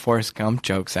like make Forrest Gump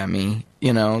jokes at me,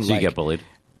 you know. So like, you get bullied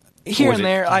here Was and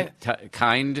it there.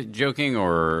 kind joking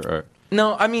or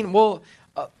No, I mean, well,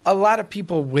 a lot of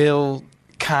people will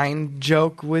kind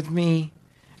joke with me.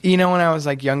 You know, when I was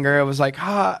like younger, I was like,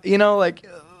 you know, like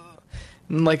a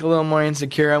little more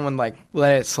insecure. I would like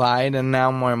let it slide, and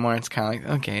now more and more, it's kind of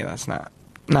like, okay, that's not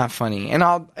funny. And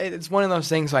it's one of those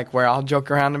things like where I'll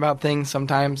joke around about things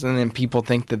sometimes, and then people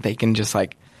think that they can just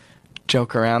like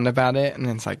joke around about it, and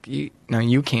it's like,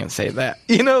 you can't say that.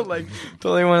 You know, like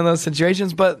totally one of those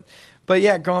situations. But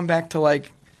yeah, going back to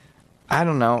like, I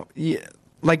don't know. Yeah,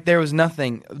 like there was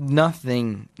nothing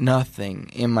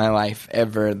in my life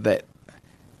ever that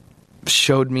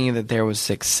showed me that there was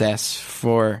success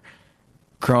for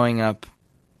growing up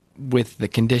with the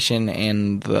condition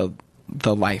and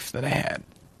the life that I had.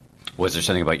 Was there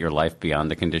something about your life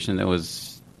beyond the condition that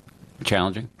was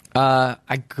challenging? I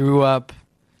grew up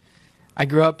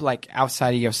like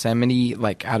outside of Yosemite,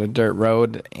 like out of dirt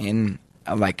road in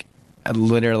like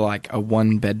literally like a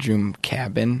 1-bedroom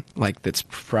cabin, like that's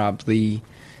probably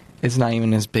it's not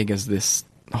even as big as this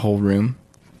whole room.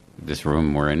 This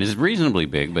room we're in is reasonably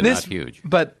big, but not huge.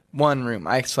 But one room.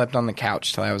 I slept on the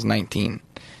couch till I was 19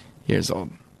 years old,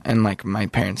 and like my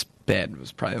parents' bed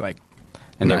was probably like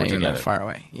And they not were even together. that far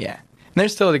away. Yeah, and they're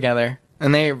still together,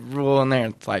 and they rule in there.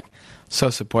 It's like so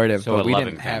supportive. So but a we loving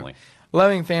didn't have family.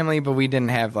 loving family, but we didn't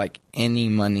have like any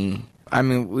money. I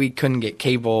mean, we couldn't get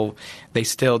cable. They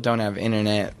still don't have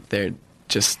internet. They're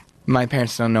just my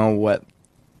parents don't know what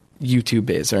YouTube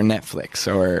is or Netflix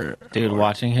or Dude,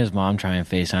 watching his mom try and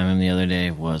FaceTime him the other day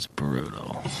was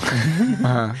brutal.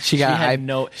 she got had an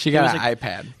like,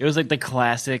 iPad. It was like the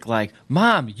classic, like,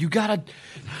 Mom, you're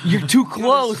too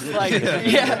close. Like,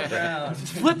 yeah,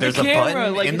 flip There's the a camera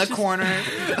button like, in the it's just- corner.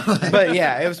 But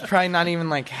yeah, it was probably not even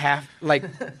like half, like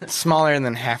smaller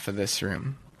than half of this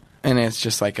room, and it's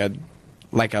just like a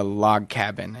log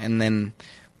cabin. And then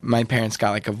my parents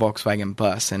got like a Volkswagen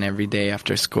bus, and every day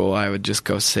after school, I would just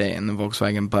go sit in the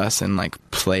Volkswagen bus and like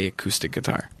play acoustic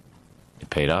guitar. It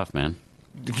paid off, man.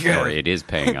 Or it is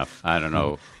paying off. I don't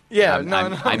know. Yeah,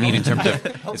 I mean, in terms of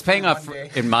it's paying off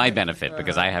in my benefit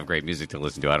because I have great music to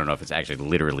listen to. I don't know if it's actually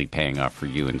literally paying off for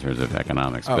you in terms of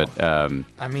economics, but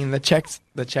I mean, the checks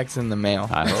in the mail.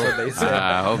 I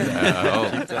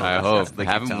hope.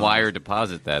 Have them wire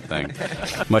deposit that thing.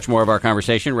 Much more of our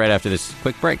conversation right after this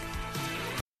quick break.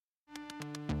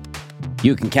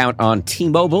 You can count on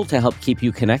T-Mobile to help keep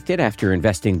you connected after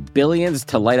investing billions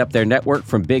to light up their network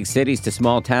from big cities to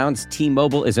small towns.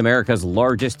 T-Mobile is America's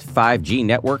largest 5G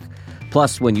network.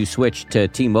 Plus, when you switch to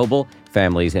T-Mobile,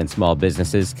 families and small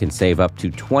businesses can save up to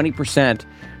 20%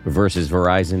 versus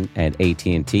Verizon and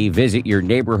AT&T. Visit your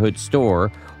neighborhood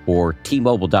store or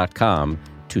T-Mobile.com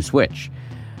to switch.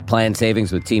 Plan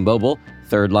savings with T-Mobile.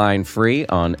 Third line free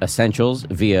on essentials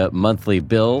via monthly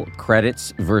bill,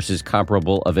 credits versus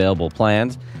comparable available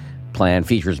plans. Plan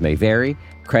features may vary.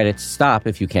 Credits stop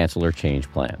if you cancel or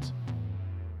change plans.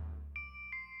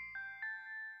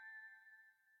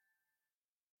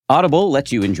 Audible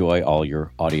lets you enjoy all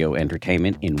your audio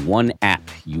entertainment in one app.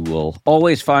 You will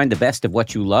always find the best of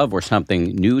what you love or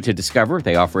something new to discover.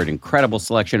 They offer an incredible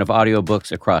selection of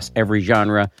audiobooks across every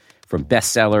genre, from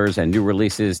bestsellers and new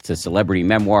releases to celebrity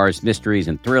memoirs, mysteries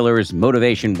and thrillers,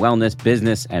 motivation, wellness,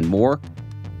 business, and more.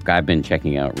 What I've been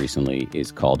checking out recently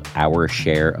is called Our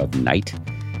Share of Night.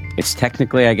 It's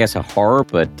technically, I guess, a horror,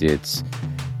 but it's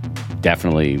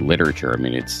definitely literature. I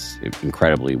mean, it's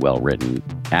incredibly well written,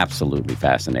 absolutely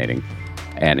fascinating,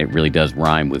 and it really does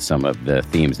rhyme with some of the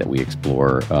themes that we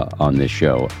explore on this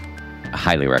show. I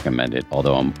highly recommend it,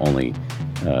 although I'm only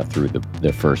through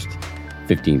the first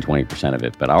 15-20% of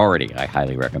it, but I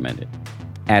highly recommend it.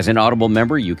 As an Audible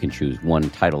member, you can choose one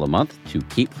title a month to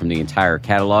keep from the entire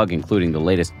catalog, including the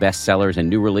latest bestsellers and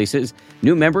new releases.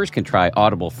 New members can try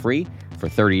Audible free for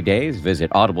 30 days. Visit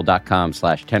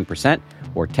audible.com/10%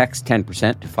 or text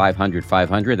 10% to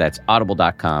 500-500. That's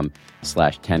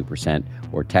audible.com/10%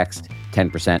 or text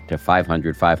 10% to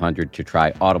 500-500 to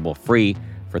try Audible free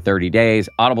for 30 days.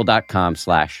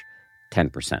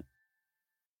 Audible.com/10%.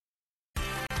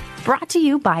 Brought to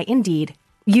you by Indeed.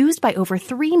 Used by over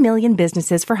 3 million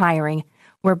businesses for hiring.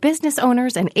 Where business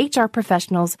owners and HR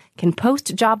professionals can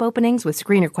post job openings with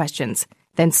screener questions.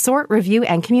 Then sort, review,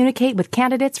 and communicate with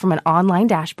candidates from an online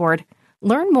dashboard.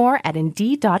 Learn more at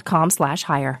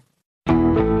Indeed.com/hire.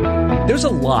 There's a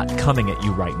lot coming at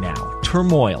you right now.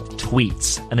 Turmoil,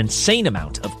 tweets, an insane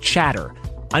amount of chatter.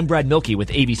 I'm Brad Milkey with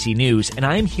ABC News, and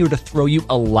I am here to throw you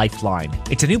a lifeline.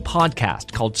 It's a new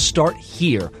podcast called Start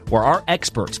Here, where our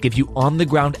experts give you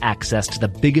on-the-ground access to the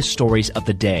biggest stories of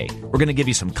the day. We're going to give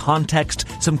you some context,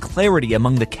 some clarity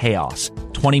among the chaos.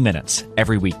 20 minutes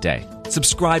every weekday.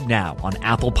 Subscribe now on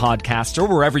Apple Podcasts or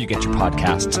wherever you get your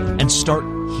podcasts, and start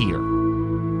here.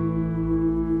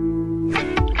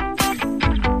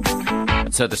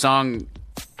 So the song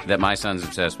that my son's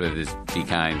obsessed with is Be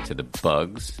Kind to the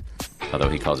Bugs, although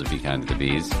he calls it Be Kind to the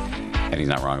Bees. And he's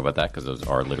not wrong about that because those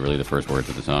are literally the first words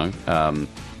of the song.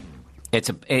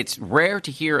 It's rare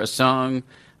to hear a song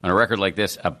on a record like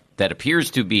this that appears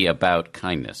to be about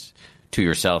kindness to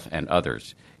yourself and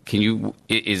others. Am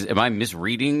I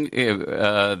misreading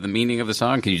the meaning of the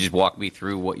song? Can you just walk me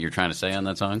through what you're trying to say on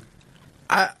that song?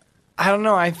 I don't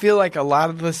know. I feel like a lot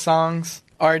of the songs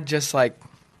are just like,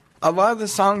 are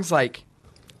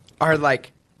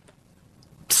like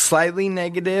slightly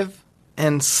negative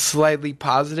and slightly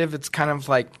positive. It's kind of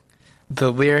like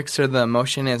the lyrics or the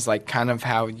emotion is like kind of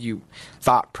how you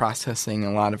thought processing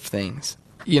a lot of things,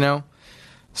 you know?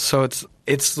 So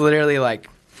it's literally like,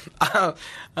 I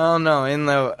don't know, in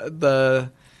I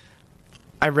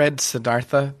read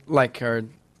Siddhartha, or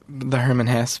the Herman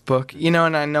Hesse book, you know,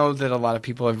 and I know that a lot of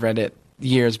people have read it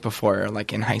years before,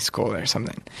 like in high school or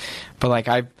something. But like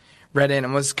I read it and it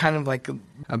was kind of like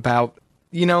about,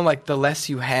 you know, like the less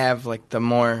you have, like the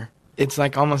more it's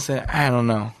like almost I don't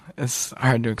know. It's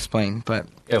hard to explain, but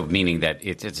Meaning that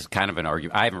it's kind of an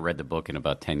argument. I haven't read the book in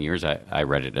about 10 years. I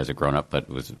read it as a grown-up, but it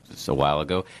was a while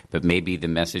ago. But maybe the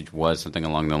message was something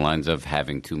along the lines of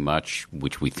having too much,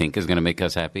 which we think is going to make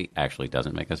us happy, actually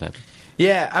doesn't make us happy.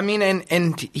 yeah, I mean,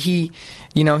 and he,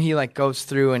 he like goes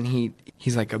through and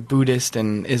he's like a Buddhist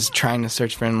and is trying to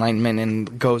search for enlightenment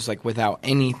and goes like without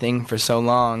anything for so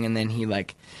long, and then he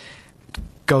like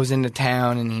goes into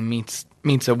town and he meets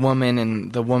a woman,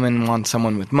 and the woman wants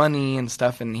someone with money and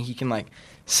stuff, and he can like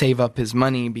save up his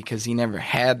money because he never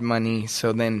had money,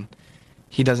 so then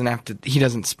he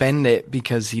doesn't spend it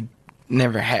because he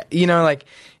never had, like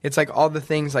it's like all the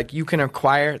things like you can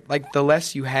acquire, like the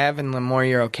less you have and the more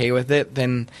you're okay with it,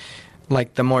 then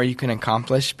like the more you can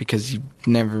accomplish because you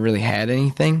never really had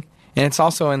anything. And it's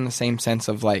also in the same sense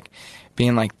of like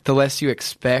being like the less you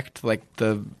expect, like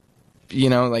the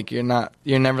like you're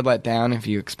never let down if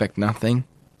you expect nothing.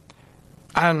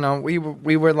 I don't know. We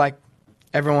were like,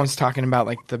 everyone's talking about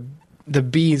like the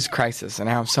bees crisis and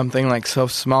how something like so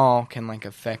small can like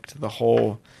affect the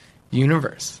whole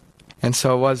universe. And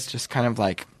so it was just kind of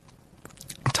like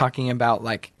talking about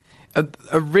like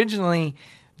originally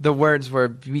the words were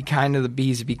be kind to the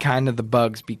bees, be kind to the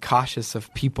bugs, be cautious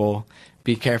of people,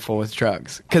 be careful with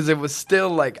drugs. Because it was still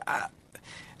like,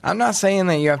 I'm not saying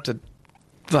that you have to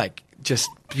like just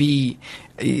be,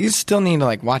 you still need to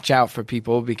like watch out for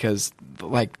people because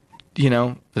like,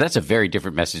 But that's a very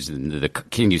different message than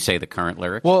can you say the current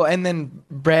lyrics? Well, and then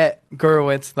Brett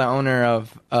Gurewitz, the owner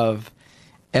of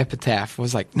Epitaph,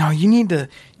 was like, no, you need to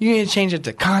change it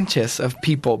to conscious of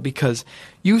people, because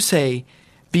you say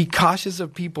be cautious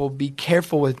of people, be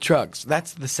careful with drugs.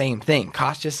 That's the same thing.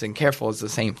 Cautious and careful is the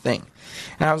same thing.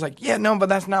 And I was like, yeah, no, but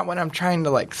that's not what I'm trying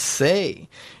to like say.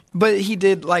 But he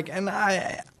did like, and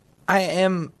I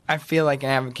feel like an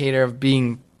advocate of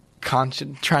being conscious,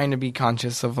 trying to be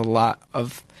conscious of a lot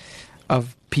of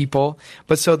people.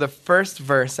 But so the first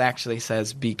verse actually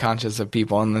says be conscious of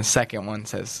people, and the second one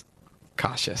says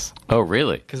cautious. Oh,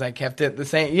 really? Because I kept it the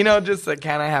same, just to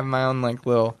kind of have my own like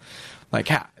little, like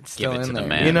it's still Give it in to there, the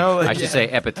man. Like, I should say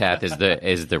Epitaph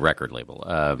is the record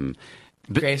label.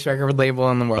 Greatest record label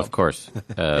in the world. Of course.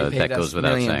 That paid goes us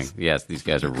without millions. saying. Yes, these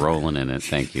guys are rolling in it.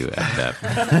 Thank you,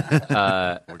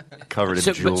 Epitaph. Covered in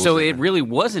So jewels. it really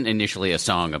wasn't initially a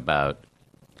song about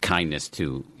kindness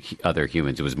to other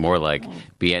humans. It was more like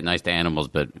be nice to animals,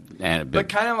 but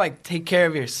kind of like take care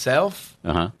of yourself.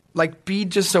 Uh-huh. Like be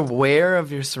just aware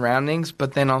of your surroundings,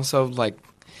 but then also like,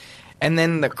 and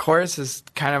then the chorus is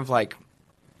kind of like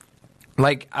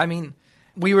I mean,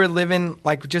 we were living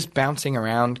like just bouncing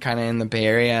around kind of in the Bay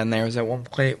Area, and there was at one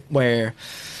point where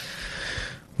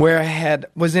I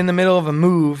was in the middle of a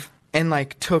move and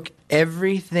like took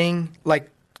everything, like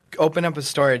opened up a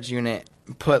storage unit,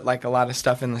 put like a lot of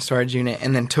stuff in the storage unit,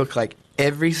 and then took like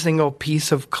every single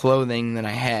piece of clothing that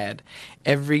I had,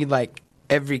 every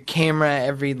camera,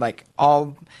 every like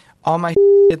all my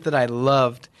shit that I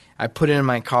loved, I put it in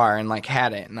my car and like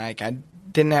had it, and like I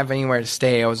didn't have anywhere to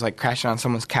stay. I was like crashing on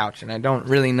someone's couch, and I don't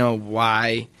really know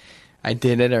why I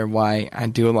did it or why I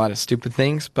do a lot of stupid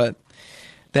things, but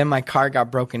then my car got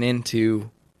broken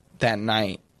into that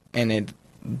night, and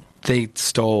they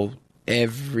stole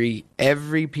every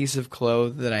piece of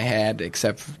clothes that I had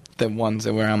except the ones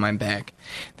that were on my back.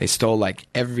 They stole like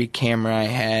every camera I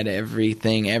had,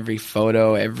 everything, every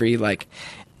photo, every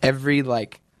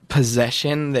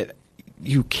possession that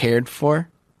you cared for.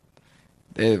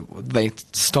 They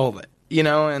stole it,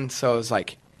 and so it was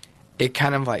like, it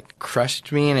kind of like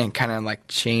crushed me, and it kind of like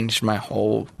changed my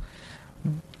whole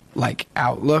like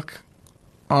outlook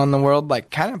on the world, like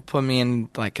kind of put me in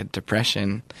like a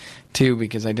depression too,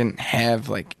 because I didn't have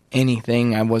like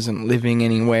anything, I wasn't living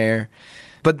anywhere.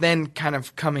 But then kind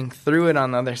of coming through it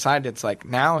on the other side, it's like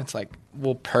now it's like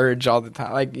we'll purge all the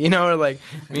time, like or like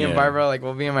me and Barbara, like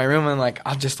we'll be in my room and like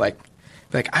I'll just like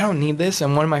I don't need this,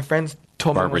 and one of my friends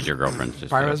told Barbara's me your girlfriend.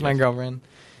 Barbara's my girlfriend,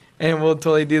 and we'll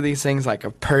totally do these things like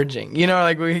a purging,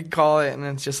 like we call it, and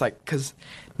it's just like, because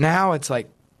now it's like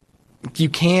you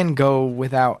can go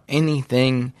without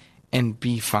anything and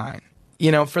be fine,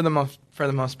 for the most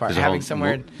part. There's a Having whole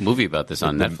somewhere movie about this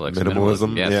on Netflix.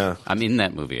 Minimalism, Yes. yeah. I'm in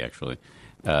that movie actually.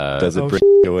 Does it bring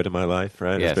joy to my life,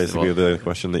 right? Yes, That's basically the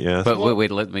question that you asked. But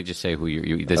wait, let me just say who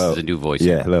you this is a new voice.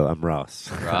 Yeah, hello, I'm Ross.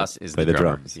 Ross is Play the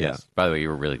drummer. drums. Yes. Yeah. By the way,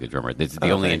 you're a really good drummer. This is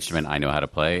the only thanks. instrument I know how to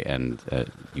play, and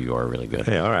you are really good.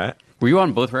 Hey, all right. Were you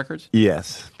on both records?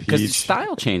 Yes. Because the Peach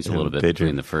style changed a and little bit Daydream.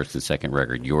 between the first and second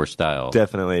record. Your style.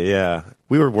 Definitely, yeah.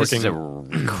 We were This working. is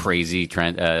a crazy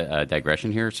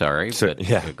digression here. Sorry, Sure, but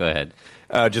yeah. go ahead.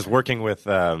 Just working with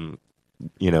some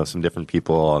different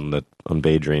people on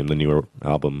Daydream, the newer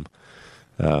album.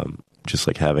 just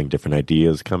like having different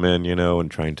ideas come in,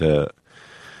 and trying to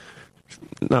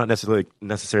not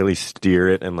necessarily steer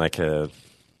it in like a,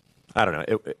 I don't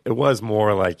know. It was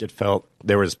more like it felt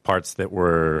there was parts that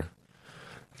were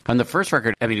on the first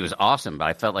record. I mean, it was awesome, but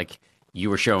I felt like you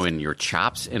were showing your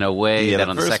chops in a way that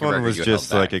on the second one record was you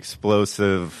just held like back.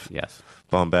 explosive, Yes,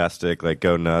 bombastic, like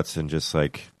go nuts and just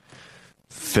like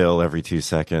fill every 2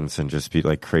 seconds and just be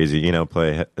like crazy,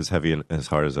 play as heavy and as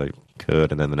hard as I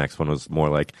could. And then the next one was more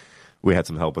like we had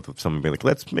some help with someone being like,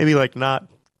 let's maybe like not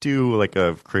do like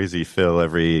a crazy fill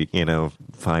every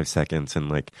 5 seconds and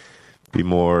like be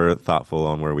more thoughtful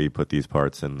on where we put these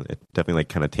parts. And it definitely like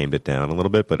kind of tamed it down a little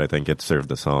bit, but I think it served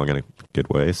the song in a good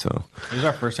way. So It was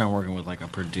our first time working with like a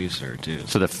producer too.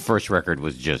 so the first record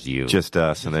was just you. just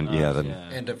us, and then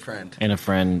And a friend. And a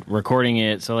friend recording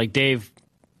it. So like Dave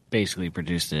basically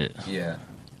produced it. Yeah.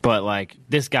 But like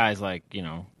this guy's like,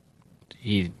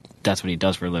 that's what he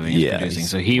does for a living, is producing. he's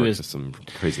So he worked was with some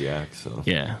crazy acts. So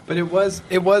yeah. But it was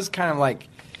kind of like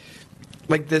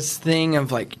this thing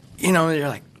of like, you're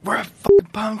like, we're a fucking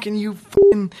punk and you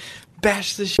fucking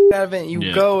bash the shit out of it and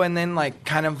you go, and then like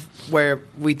kind of where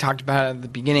we talked about at the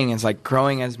beginning is like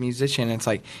growing as a musician. It's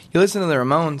like you listen to the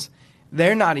Ramones,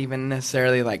 they're not even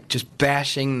necessarily like just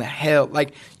bashing the hell.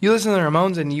 Like you listen to the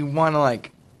Ramones and you want to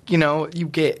like, you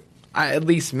get, at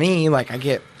least me, like I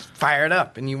get fired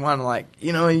up and you want to like,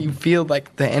 you feel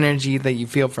like the energy that you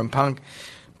feel from punk,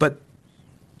 but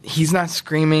he's not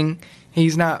screaming,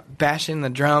 he's not bashing the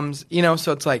drums,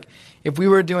 so it's like if we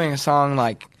were doing a song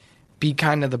like Be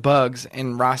Kind to the Bugs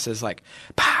and Ross is like,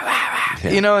 bah, bah,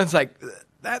 bah, it's like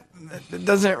that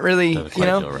doesn't really, Doesn't quite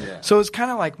feel right. So it's kind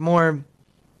of like more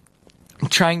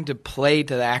trying to play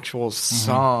to the actual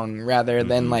song rather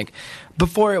than like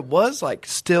before it was like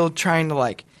still trying to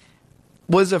like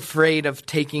was afraid of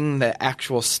taking the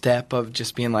actual step of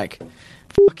just being like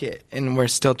fuck it, and we're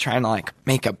still trying to like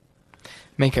make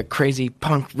a crazy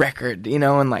punk record,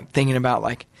 and like thinking about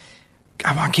like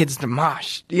I want kids to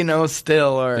mosh,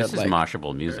 still, or This like is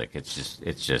moshable music. It's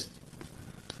just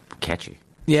catchy.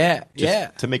 yeah, just yeah.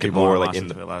 to make it People more were like listening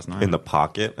to it last night. in the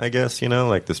pocket, I guess,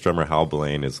 like this drummer Hal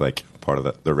Blaine is like part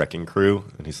of the Wrecking Crew,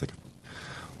 and he's like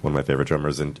one of my favorite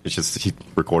drummers, and it's just he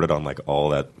recorded on like all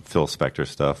that Phil Spector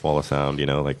stuff, Wall of Sound,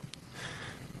 like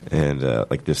and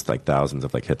like just like thousands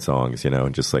of like hit songs,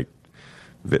 and just like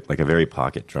like a very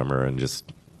pocket drummer, and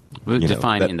just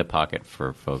Define that- in the pocket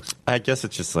for folks. I guess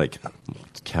it's just like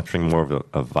capturing more of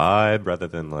a vibe rather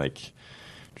than like,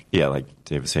 like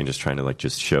Dave was saying, just trying to like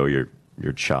just show your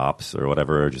chops or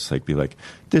whatever, or just like be like,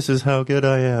 this is how good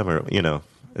I am, or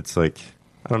it's like,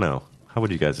 I don't know, how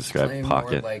would you guys describe Playing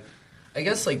pocket? more like, I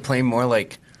guess like playing more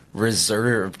like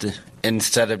reserved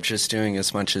instead of just doing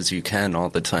as much as you can all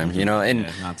the time, and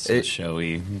not so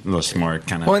showy, just more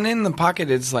kind of. Well, and in the pocket,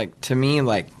 it's like to me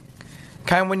like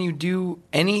kind of when you do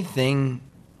anything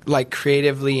like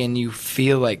creatively and you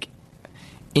feel like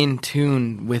in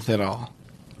tune with it all,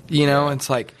 it's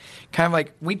like kind of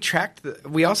like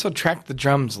we also tracked the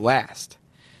drums last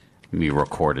We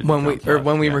recorded when we drums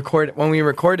out,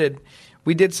 recorded,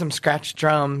 we did some scratch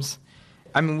drums.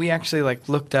 I mean, we actually like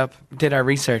looked up, did our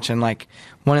research, and like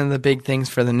one of the big things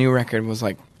for the new record was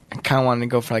like I kind of wanted to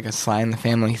go for like a Sly and the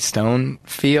Family Stone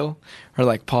feel or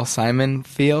like Paul Simon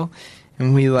feel,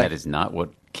 and we like That is not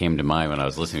what came to mind when I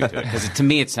was listening to it. Because to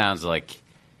me, it sounds like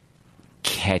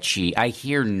catchy. I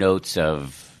hear notes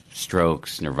of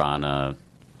Strokes, Nirvana,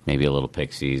 maybe a little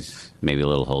Pixies, maybe a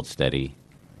little Hold Steady.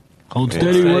 Hold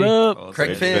steady, what up?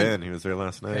 Craig Finn. He was there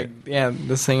last night. Yeah,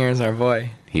 the singer is our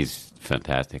boy. He's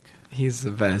fantastic. He's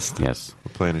the best. Yes.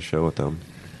 We're playing a show with them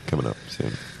coming up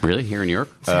soon. Really? Here in New York?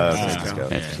 San San Francisco.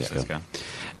 Francisco.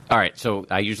 All right, so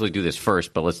I usually do this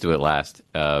first, but let's do it last.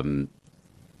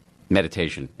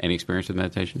 Meditation. Any experience with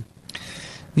meditation?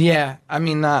 Yeah, I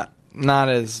mean not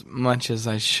as much as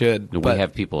I should. We but,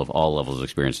 have people of all levels of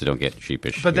experience, so don't get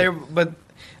sheepish. but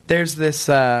there's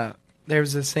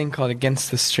this thing called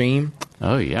Against the Stream.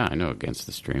 Oh yeah, I know Against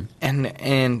the Stream.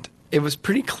 And it was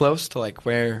pretty close to like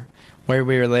where we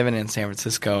were living in San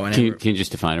Francisco. And Can you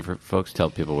just define it for folks? Tell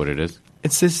people what it is.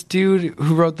 it's this dude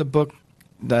who wrote the book,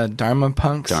 the Dharma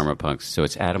Punks. Dharma Punks. So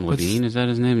it's Adam Levine. Is that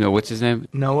his name? No, what's his name?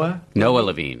 Noah. Noah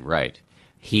Levine. Right.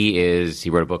 He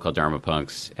wrote a book called Dharma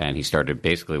Punks, and he started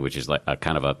basically, which is like a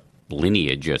kind of a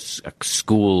lineage, a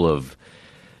school of.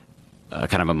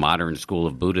 Kind of a modern school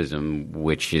of Buddhism,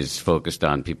 which is focused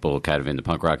on people kind of in the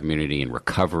punk rock community and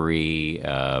recovery,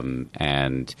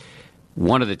 and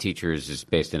One of the teachers is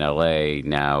based in L.A.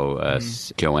 now,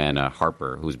 Joanna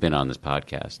Harper, who's been on this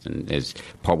podcast and is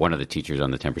one of the teachers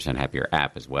on the 10% Happier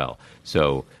app as well.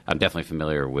 So I'm definitely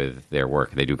familiar with their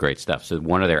work. They do great stuff. So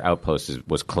one of their outposts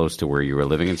was close to where you were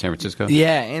living in San Francisco?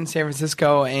 Yeah, in San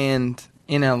Francisco and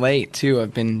in L.A. too.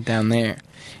 I've been down there.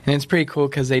 And it's pretty cool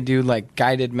because they do, like,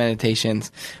 guided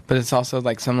meditations, but it's also,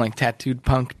 like, some, like, tattooed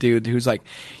punk dude who's like,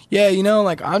 yeah, you know,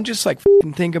 like, I'm just, like,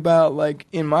 think about, like,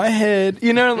 in my head,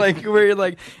 you know, like, where you're,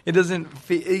 like, it doesn't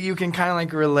you can kind of,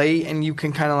 like, relate, and you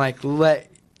can kind of, like,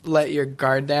 let your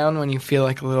guard down when you feel,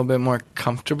 like, a little bit more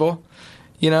comfortable,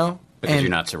 you know? Because you're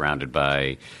not surrounded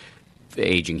by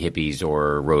aging hippies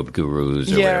or robe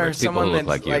gurus or whatever. Or someone People who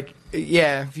that's, look like you.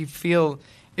 yeah, if you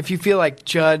feel like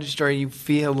judged or you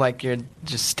feel like you're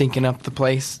just stinking up the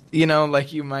place, you know,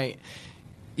 like you might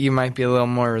be a little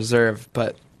more reserved.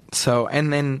 But so,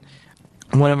 and then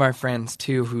one of our friends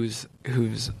too, who's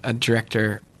a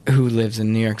director who lives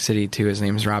in New York City too. His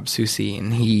name's Rob Susi,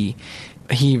 and he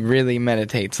really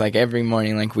meditates like every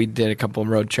morning. Like we did a couple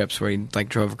road trips where he like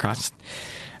drove across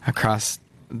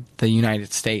the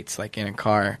United States, like in a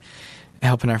car,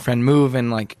 helping our friend move,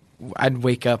 and like I'd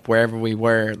wake up wherever we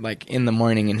were, like, in the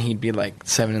morning, and he'd be, like,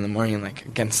 7 in the morning, like,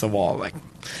 against the wall, like,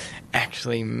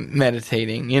 actually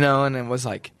meditating, you know? And it was,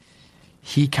 like,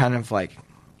 he kind of, like,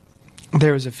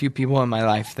 there was a few people in my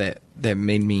life that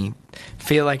made me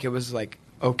feel like it was, like,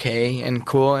 okay and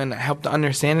cool, and it helped to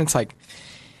understand it's like,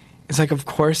 of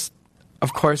course,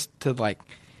 to, like,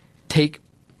 take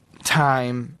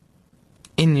time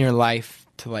in your life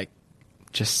to, like,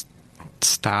 just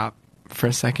stop for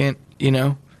a second, you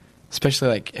know? Especially,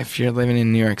 like, if you're living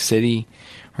in New York City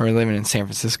or we're living in San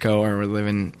Francisco or we're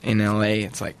living in L.A.,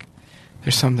 it's like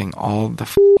there's something all the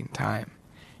fucking time.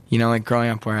 You know, like, growing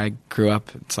up where I grew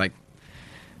up, it's like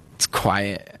it's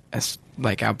quiet, as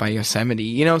like, out by Yosemite.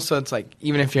 You know, so it's like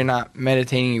even if you're not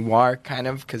meditating, you are kind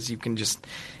of, because you can just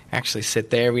actually sit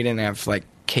there. We didn't have, like,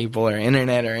 cable or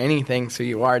internet or anything, so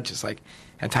you are just, like,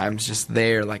 at times just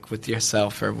there, like, with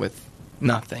yourself or with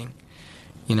nothing,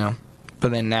 you know?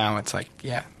 But then now it's like,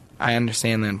 yeah, I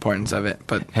understand the importance of it,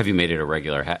 but... Have you made it a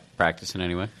regular practice in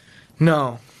any way?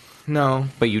 No.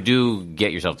 But you do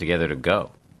get yourself together to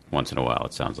go once in a while,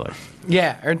 it sounds like.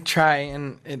 Yeah, or try,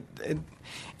 and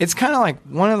it's kind of like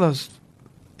one of those...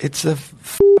 It's a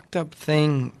fucked up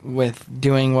thing with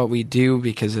doing what we do,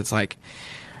 because it's like,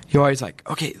 you're always like,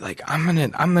 okay, like, I'm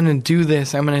gonna do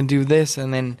this, and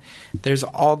then there's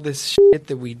all this shit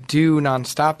that we do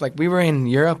nonstop. Like, we were in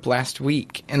Europe last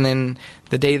week, and then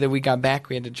the day that we got back,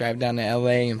 we had to drive down to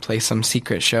LA and play some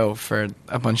secret show for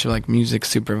a bunch of, like, music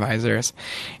supervisors.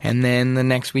 And then the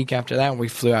next week after that, we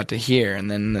flew out to here, and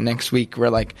then the next week we're,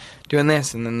 like, doing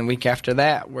this, and then the week after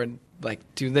that, we're like,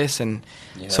 do this, and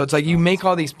so it's like you make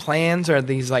all these plans or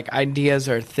these, like, ideas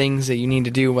or things that you need to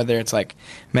do, whether it's like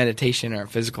meditation or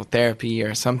physical therapy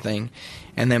or something,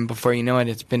 and then before you know it,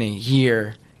 it's been a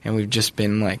year and we've just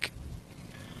been, like,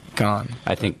 gone.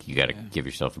 I think you got to give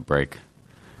yourself a break.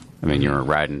 I mean, you're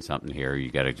riding something here,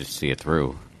 you got to just see it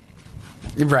through.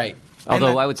 Right.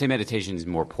 Although I would say meditation is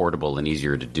more portable and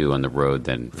easier to do on the road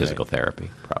than physical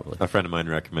therapy, probably. A friend of mine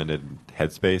recommended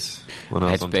Headspace when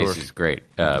I was on tour. Headspace is great.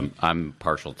 I'm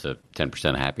partial to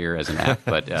 10% Happier as an app,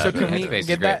 but so can we Headspace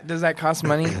get that? Does that cost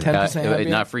money? 10% Happier?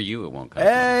 Not for you, it won't cost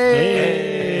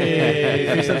Hey,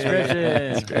 free subscription.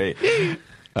 That's great.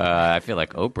 I feel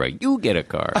like Oprah. You get a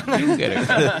car. You get a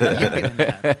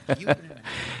car.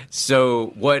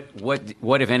 So what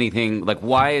if anything, like,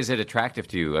 why is it attractive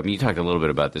to you? I mean, you talked a little bit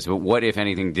about this, but what, if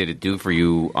anything, did it do for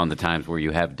you on the times where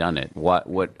you have done it? What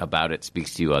about it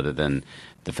speaks to you other than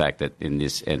the fact that in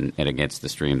this and against the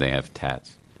stream they have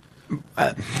tats?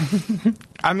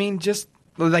 I mean, just,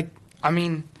 like,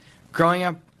 growing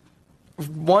up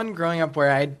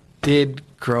where I did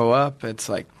grow up, it's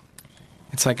like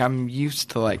I'm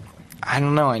used to, like, I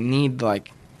don't know, I need,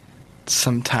 like,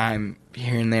 some time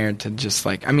here and there to just,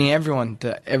 like, I mean, everyone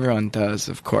does,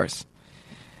 of course,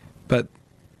 but,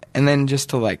 and then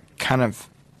just to, like, kind of,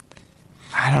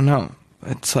 I don't know,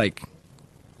 it's like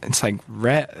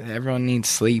everyone needs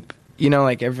sleep, you know,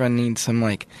 like, everyone needs some,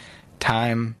 like,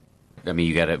 time. I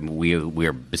mean,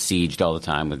 we're besieged all the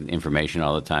time with information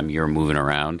all the time. You're moving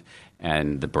around,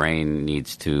 and the brain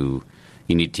needs to.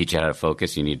 You need to teach it how to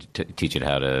focus. You need to teach it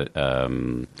how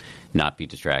to not be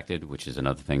distracted, which is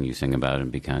another thing you sing about in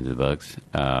Be Kind to the Bugs.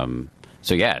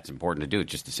 So yeah, it's important to do it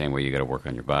just the same way you got to work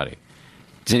on your body.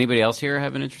 Does anybody else here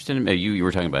have an interest in it? You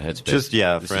were talking about Headspace.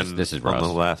 A friend this is on Ross.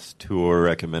 the last tour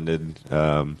recommended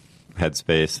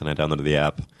Headspace, and I downloaded the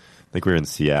app. I think we were in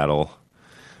Seattle,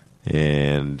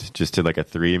 and just did like a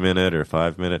 3-minute or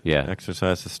 5-minute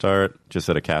exercise to start, just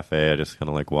at a cafe I just kind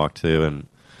of like walked to. And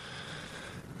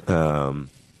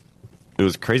it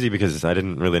was crazy because I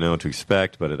didn't really know what to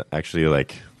expect, but it actually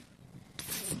like,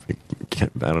 I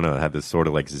don't know, I had this sort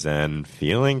of like Zen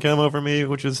feeling come over me,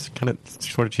 which is kind of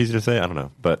sort of cheesy to say. I don't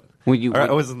know, but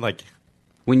I wasn't like.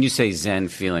 When you say Zen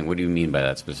feeling, what do you mean by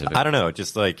that specifically? I don't know,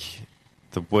 just like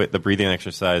the breathing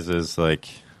exercises, like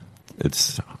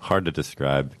it's hard to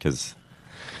describe because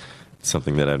it's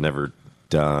something that I've never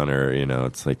done, or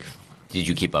it's like. Did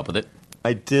you keep up with it?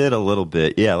 I did a little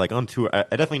bit, yeah. Like on tour, I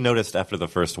definitely noticed after the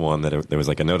first one that there was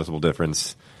like a noticeable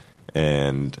difference.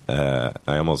 And I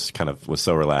almost kind of was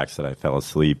so relaxed that I fell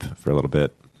asleep for a little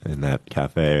bit in that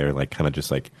cafe, or like kind of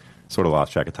just like sort of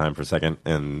lost track of time for a second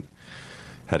and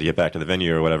had to get back to the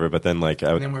venue or whatever. But then like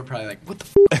and then we're probably like, what the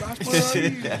f***?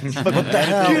 What the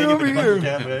hell? Get over here!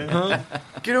 Huh?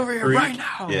 Get over here right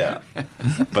now! Yeah.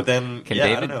 But then can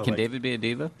I don't know, David be a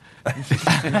diva? We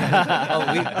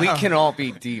can all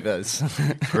be divas.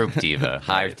 Group diva,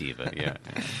 hive diva. Yeah.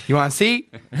 You want to see?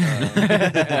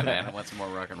 Man, I want some more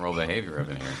rock and roll behavior up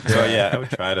in here. So yeah, I would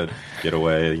try to get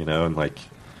away, and like,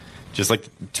 just like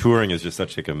touring is just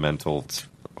such like a mental.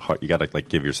 You got to like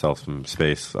give yourself some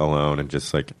space alone, and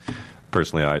just like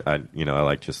personally, I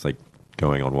like just like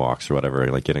going on walks or whatever,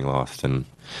 like getting lost and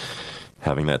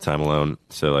having that time alone.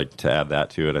 So like to add that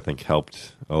to it, I think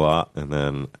helped a lot. And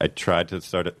then I tried to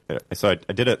start it. So I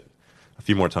did it a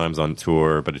few more times on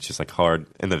tour, but it's just like hard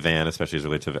in the van, especially as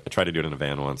related to. I tried to do it in a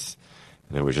van once,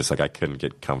 and it was just like I couldn't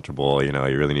get comfortable. You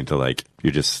really need to like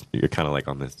you're kind of like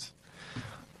on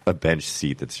a bench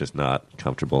seat that's just not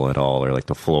comfortable at all, or like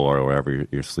the floor or wherever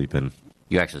you're sleeping.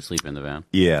 You actually sleep in the van?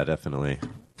 Yeah, definitely.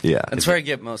 Yeah, that's where I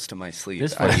get most of my sleep. Your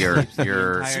baseline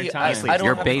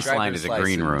is a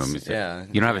green room. Yeah,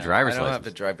 you don't have a driver's license. I don't have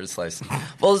a driver's license.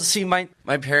 Well, see, my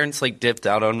parents like dipped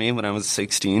out on me when I was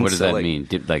 16. What does that mean?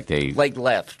 They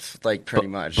left, pretty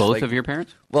much. Both of your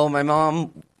parents? Well, my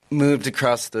mom moved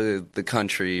across the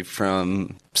country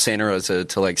from Santa Rosa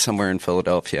to like somewhere in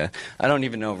Philadelphia. I don't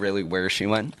even know really where she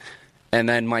went. And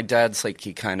then my dad's like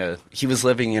he was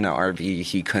living in an RV.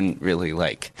 He couldn't really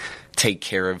like take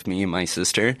care of me and my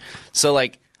sister. So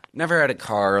like never had a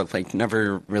car, like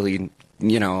never really,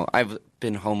 I've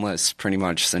been homeless pretty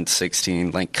much since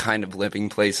 16, like kind of living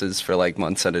places for like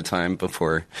months at a time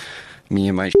before me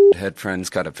and my head friends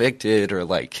got evicted or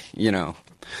like,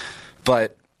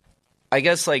 but I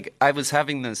guess like I was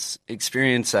having this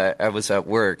experience I was at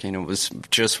work, and it was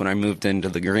just when I moved into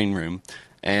the green room,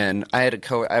 and I had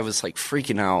I was like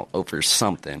freaking out over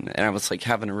something, and I was like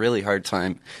having a really hard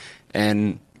time,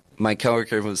 and my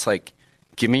coworker was like,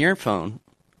 "Give me your phone,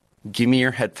 give me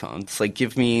your headphones, like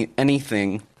give me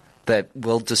anything that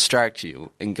will distract you,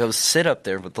 and go sit up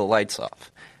there with the lights off,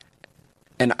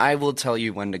 and I will tell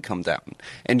you when to come down."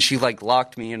 And she like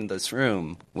locked me in this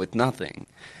room with nothing,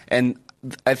 and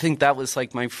I think that was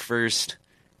like my first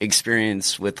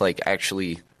experience with like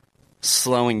actually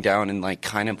slowing down and like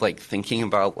kind of like thinking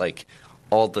about like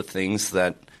all the things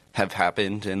that have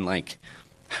happened and like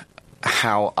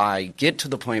how I get to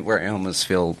the point where I almost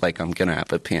feel like I'm gonna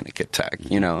have a panic attack,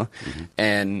 Mm-hmm.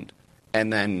 and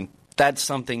then that's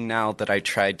something now that I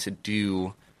try to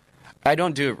do. I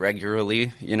don't do it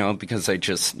regularly, because I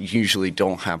just usually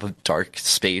don't have a dark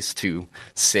space to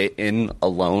sit in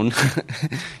alone,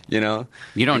 You don't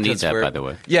need that, by the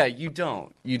way. Yeah, you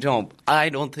don't. I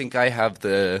don't think I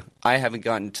haven't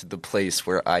gotten to the place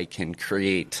where I can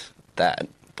create that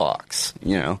box,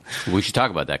 We should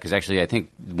talk about that, because actually I think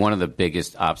one of the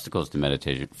biggest obstacles to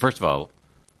meditation, first of all,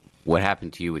 what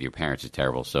happened to you with your parents is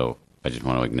terrible, so I just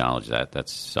want to acknowledge that. That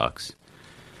sucks.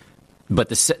 But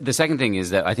the second thing is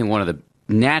that I think one of the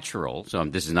natural, so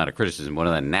this is not a criticism, one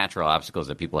of the natural obstacles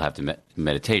that people have to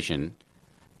meditation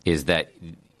is that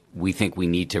we think we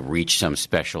need to reach some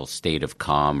special state of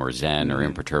calm or Zen or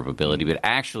imperturbability. But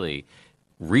actually,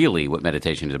 really what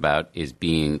meditation is about is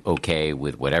being okay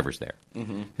with whatever's there.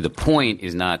 Mm-hmm. The point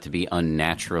is not to be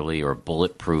unnaturally or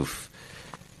bulletproof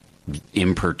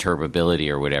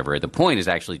imperturbability or whatever. The point is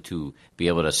actually to be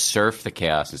able to surf the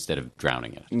chaos instead of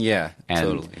drowning in it. Yeah, and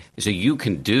totally. So you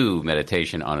can do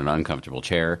meditation on an uncomfortable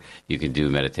chair. You can do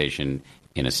meditation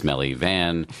in a smelly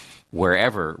van,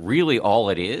 wherever. Really all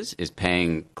it is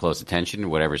paying close attention to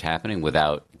whatever's happening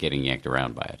without getting yanked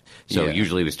around by it. So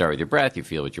usually we start with your breath. You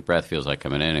feel what your breath feels like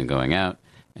coming in and going out.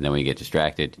 And then when you get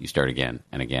distracted, you start again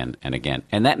and again and again.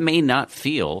 And that may not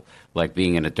feel like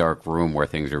being in a dark room where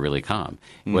things are really calm.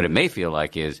 What it may feel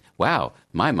like is, wow,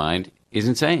 my mind is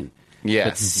insane. Yeah.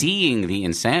 But seeing the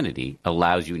insanity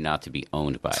allows you not to be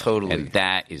owned by it. Totally. And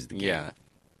that is the game. Yeah.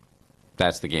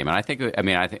 That's the game. And I think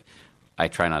I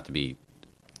try not to be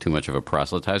too much of a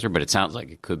proselytizer, but it sounds like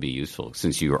it could be useful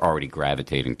since you're already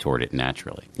gravitating toward it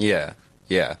naturally. Yeah,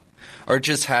 yeah. Or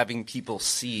just having people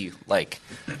see, like,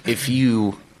 if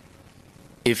you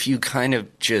kind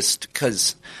of just,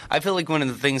 because I feel like one of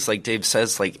the things, like Dave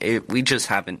says, like, we just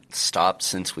haven't stopped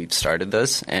since we've started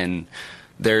this, and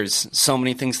there's so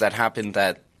many things that happen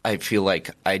that I feel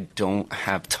like I don't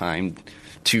have time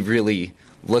to really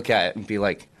look at and be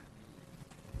like,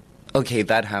 okay,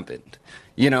 that happened,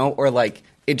 or like,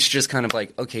 it's just kind of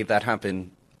like, okay, that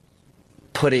happened,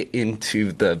 put it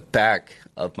into the back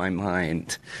of my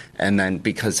mind, and then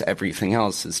because everything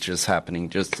else is just happening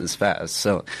just as fast.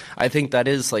 So I think that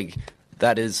is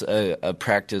a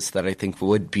practice that I think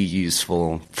would be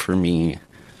useful for me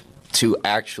to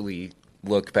actually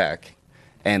look back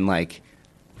and like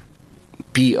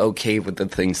be okay with the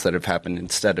things that have happened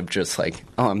instead of just like,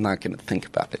 oh, I'm not going to think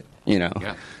about it,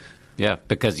 Yeah,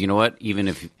 because you know what? Even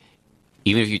if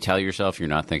you tell yourself you're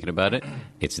not thinking about it,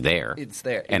 it's there. It's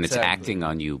there. And exactly. It's acting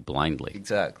on you blindly.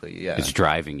 Exactly, yeah. It's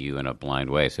driving you in a blind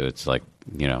way. So it's like,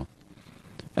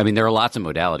 I mean, there are lots of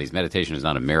modalities. Meditation is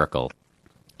not a miracle.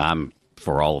 I'm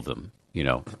for all of them,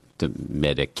 the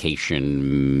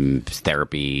medication,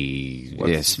 therapy,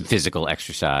 physical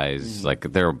exercise. Like,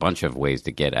 there are a bunch of ways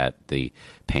to get at the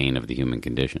pain of the human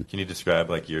condition. Can you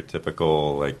describe, like, your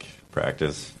typical, like,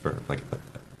 practice for, like,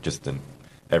 just in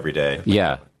every day?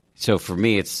 Yeah. So for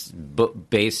me, it's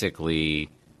basically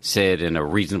sit in a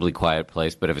reasonably quiet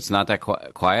place. But if it's not that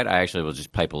quiet, I actually will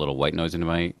just pipe a little white noise into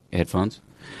my headphones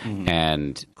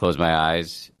and close my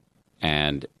eyes.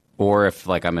 Or if,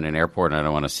 like, I'm in an airport and I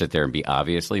don't want to sit there and be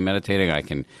obviously meditating, I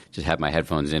can just have my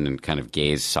headphones in and kind of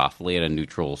gaze softly at a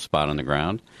neutral spot on the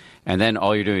ground. And then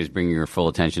all you're doing is bringing your full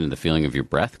attention to the feeling of your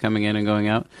breath coming in and going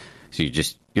out. So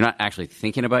you're not actually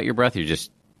thinking about your breath. You're just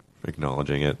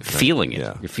acknowledging it, feeling it.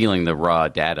 Yeah. You're feeling the raw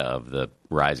data of the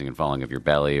rising and falling of your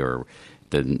belly or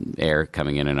the air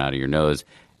coming in and out of your nose.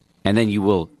 And then you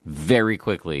will very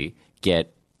quickly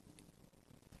get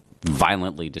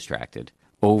violently distracted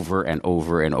over and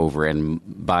over and over, and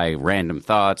by random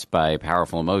thoughts, by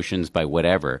powerful emotions, by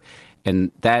whatever.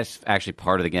 And that's actually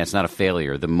part of the game. It's not a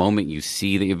failure. The moment you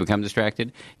see that you've become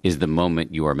distracted is the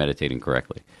moment you are meditating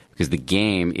correctly. Because the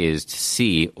game is to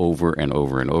see over and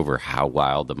over and over how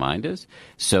wild the mind is,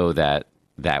 so that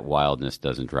that wildness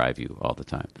doesn't drive you all the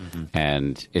time. Mm-hmm.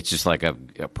 And it's just like a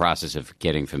process of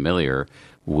getting familiar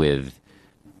with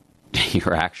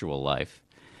your actual life.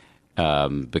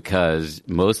 Because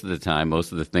most of the time,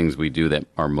 most of the things we do that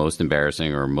are most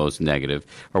embarrassing or most negative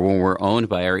are when we're owned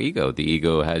by our ego. The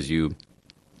ego has you,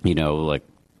 like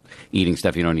eating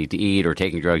stuff you don't need to eat, or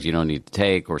taking drugs you don't need to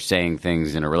take, or saying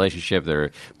things in a relationship that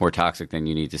are more toxic than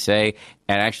you need to say.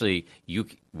 And actually,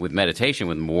 with meditation,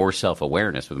 with more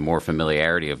self-awareness, with more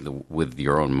familiarity with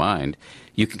your own mind,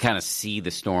 you can kind of see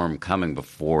the storm coming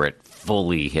before it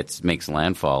fully makes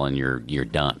landfall, and you're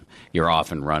done. You're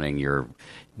off and running. You're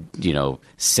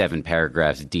 7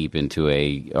 paragraphs deep into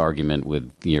a argument with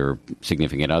your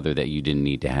significant other that you didn't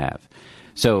need to have.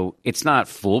 So it's not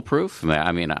foolproof.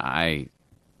 I mean, I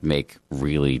make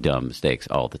really dumb mistakes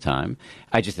all the time.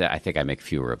 I think I make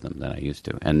fewer of them than I used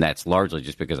to. And that's largely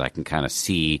just because I can kind of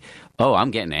see, oh, I'm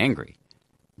getting angry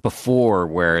before,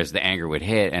 whereas the anger would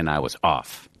hit and I was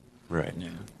off. Right. Yeah.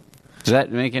 Does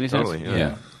that make any sense? Totally,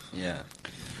 yeah.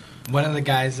 One of the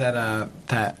guys that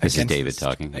this is David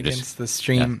talking against the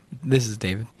stream. Yeah. This is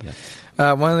David.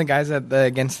 Yeah. One of the guys at the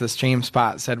Against the Stream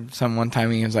spot said one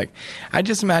time, he was like, I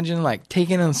just imagine like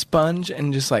taking a sponge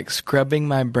and just like scrubbing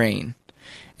my brain,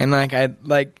 and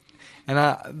that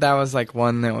was like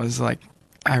one that was like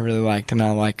I really liked, and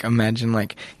I like imagine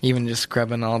like even just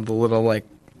scrubbing all the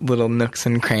little nooks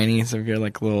and crannies of your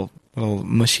like little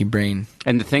mushy brain.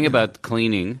 And the thing about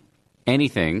cleaning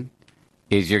anything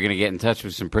is you're going to get in touch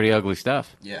with some pretty ugly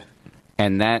stuff. Yeah.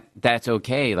 And that's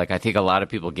okay. Like, I think a lot of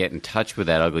people get in touch with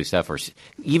that ugly stuff, or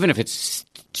even if it's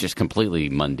just completely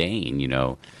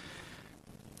mundane,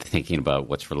 thinking about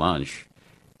what's for lunch.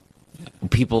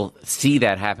 People see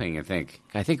that happening and think,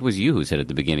 I think it was you who said at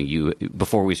the beginning,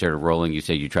 before we started rolling, you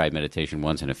said you tried meditation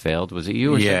once and it failed. Was it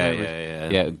you? Or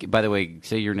Yeah. By the way,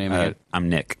 say your name again. I'm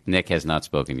Nick. Nick has not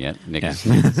spoken yet. Nick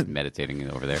is meditating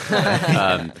over there.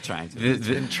 Trying to.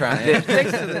 Been trying.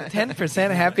 Thanks to the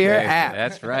 10% happier app.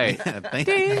 That's right. Thank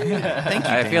you.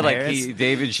 I feel like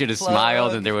David should have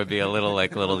smiled and there would be a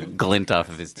little glint off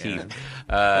of his teeth.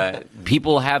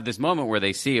 People have this moment where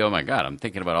they see, oh my God, I'm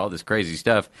thinking about all this crazy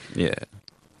stuff. Yeah.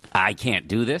 I can't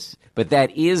do this, but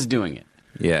that is doing it.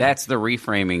 Yeah. That's the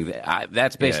reframing.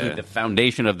 That's basically the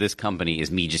foundation of this company, is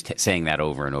me just saying that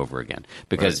over and over again.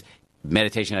 Because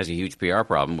meditation has a huge PR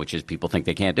problem, which is people think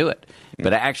they can't do it.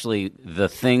 But actually,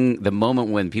 the moment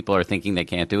when people are thinking they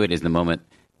can't do it is the moment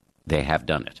they have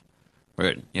done it.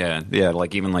 Right. Yeah.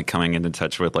 Like even like coming into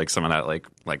touch with like some of that like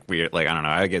weird, like I don't know,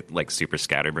 I get like super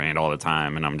scatterbrained all the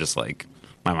time, and I'm just like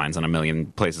my mind's in a million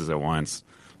places at once.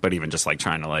 But even just like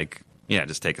trying to like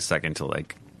just take a second to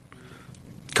like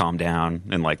calm down,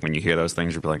 and like when you hear those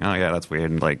things, you're like, oh yeah, that's weird,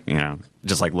 and like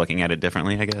just like looking at it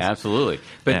differently, I guess. Absolutely.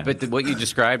 But what you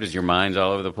described as your mind's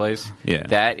all over the place. Yeah.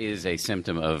 That is a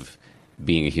symptom of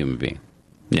being a human being.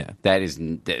 Yeah. That is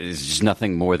just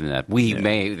nothing more than that.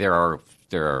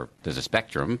 There's a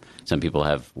spectrum. Some people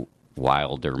have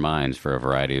wilder minds for a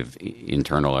variety of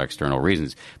internal or external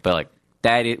reasons. But like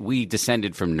we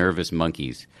descended from nervous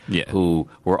monkeys who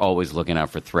were always looking out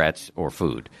for threats or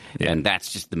food. Yeah. And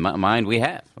that's just the mind we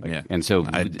have. And so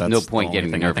no point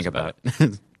getting nervous about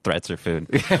it. Threats or food.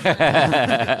 It's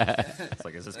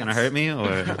like, is this going to hurt me?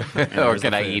 Or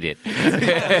can I eat it?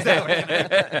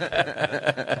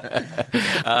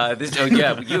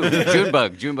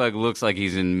 Junebug looks like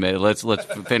he's in. Let's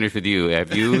finish with you.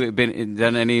 Have you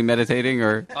done any meditating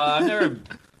or? I've never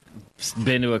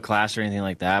been to a class or anything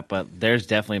like that, but there's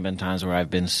definitely been times where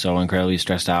I've been so incredibly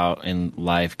stressed out in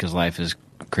life because life is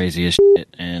crazy as shit,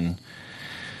 and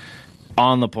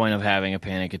on the point of having a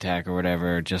panic attack or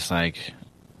whatever, just like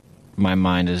my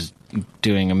mind is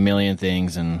doing a million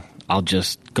things, and I'll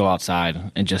just go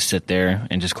outside and just sit there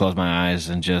and just close my eyes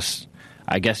and just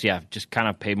kind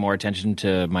of pay more attention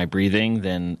to my breathing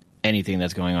than anything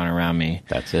that's going on around me.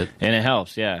 That's it. And it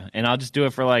helps, yeah. And I'll just do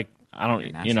it for like,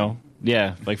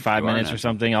 like 5 minutes or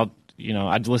something.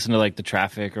 I'd listen to like the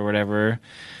traffic or whatever.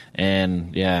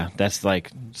 And yeah, that's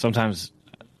like, sometimes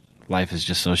life is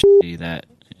just so shitty that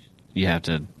you have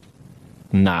to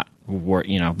not work.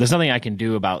 There's nothing I can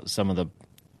do about some of the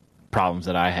problems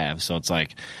that I have. So it's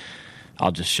like,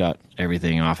 I'll just shut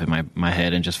everything off in my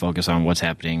head and just focus on what's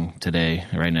happening today,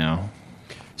 right now.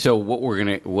 So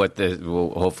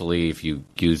hopefully if you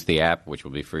use the app, which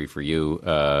will be free for you,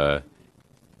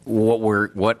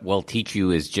 what we'll teach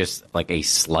you is just like a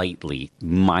slightly,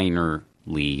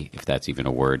 minorly, if that's even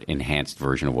a word, enhanced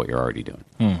version of what you're already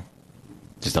doing.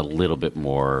 Just a little bit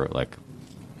more like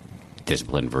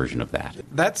disciplined version of that.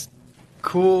 That's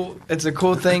cool. It's a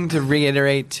cool thing to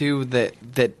reiterate too,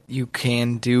 that you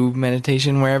can do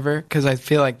meditation wherever, because I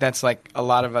feel like that's like a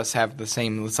lot of us have the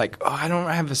same. It's like, I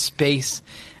don't have a space.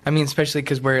 I mean, especially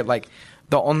because we're like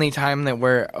the only time that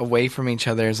we're away from each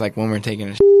other is like when we're taking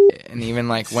a shit. And even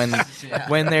like when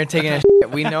they're taking a shit,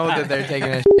 we know that they're taking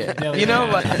a shit.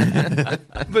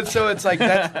 But so it's like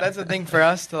that's the thing for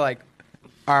us to like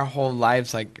our whole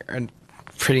lives like are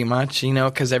pretty much,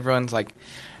 because everyone's like,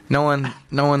 no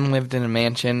one lived in a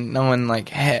mansion. No one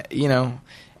like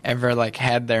ever like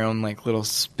had their own like little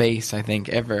space, I think,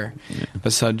 ever. Yeah.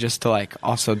 But so just to like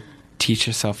also teach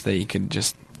yourself that you could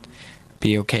just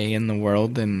be okay in the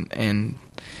world and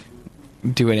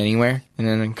do it anywhere in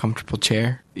an uncomfortable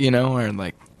chair, or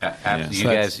like.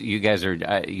 You guys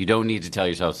are. You don't need to tell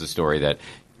yourselves the story that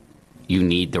you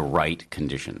need the right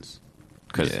conditions,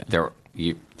 because they're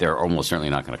almost certainly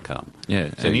not going to come. Yeah,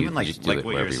 so and even like what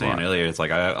you were saying earlier, it's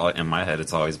like in my head,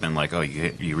 it's always been like, oh,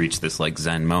 you reach this like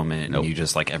Zen moment, and you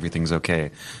just like everything's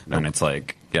okay, and it's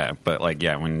like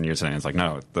when you're saying it's like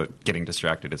no, the getting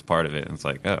distracted is part of it, and it's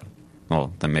like, oh,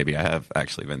 well, then maybe I have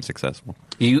actually been successful.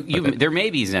 There may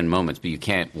be Zen moments, but you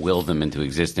can't will them into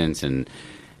existence. And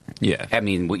I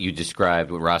mean, what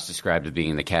Ross described as being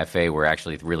in the cafe, where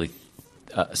actually really.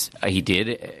 He did.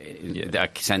 A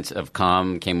sense of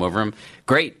calm came over him.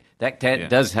 Great. That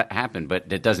does happen, but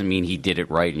that doesn't mean he did it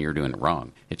right and you're doing it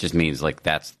wrong. It just means like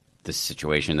that's the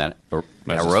situation that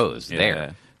arose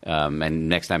there. And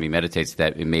next time he meditates,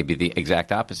 that it may be the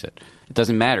exact opposite. It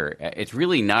doesn't matter. It's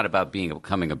really not about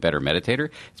becoming a better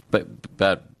meditator, but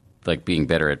about like being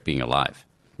better at being alive.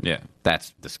 Yeah,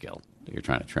 that's the skill that you're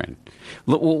trying to train.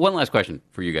 One last question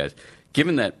for you guys.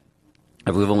 Given that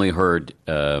we've only heard.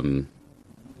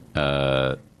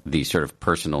 The sort of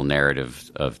personal narratives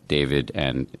of David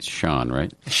and Sean,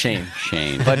 right? Shane.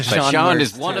 But Sean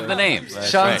is one of the names.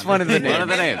 Sean's one of the names. One of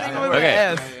the names.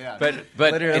 Okay.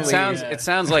 But it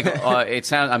sounds like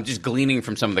I'm just gleaning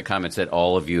from some of the comments that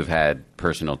all of you have had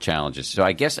personal challenges. So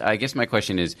I guess my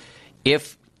question is,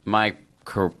 if my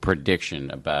prediction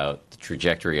about the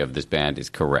trajectory of this band is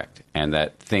correct and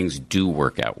that things do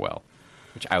work out well,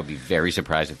 which I would be very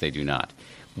surprised if they do not.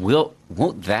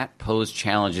 Won't that pose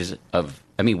challenges of?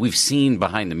 I mean, we've seen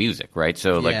behind the music, right?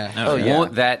 So,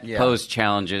 won't that pose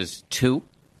challenges too?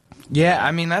 Yeah,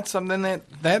 I mean that's something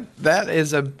that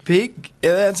is a big.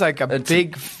 That's like a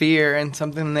big fear and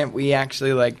something that we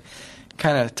actually like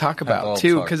kind of talk Have about all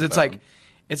too, talked because it's about. like.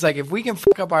 It's like if we can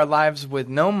fuck up our lives with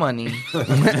no money,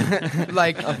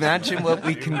 like Imagine what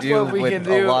we can do what we with can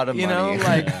do, a lot of you money. know,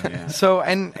 like so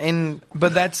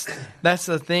but that's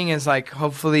the thing is like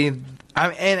hopefully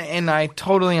I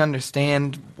totally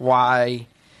understand why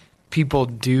people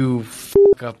do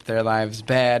fuck up their lives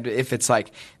bad if it's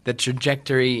like the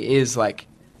trajectory is like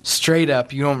straight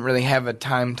up. You don't really have a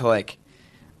time to like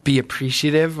be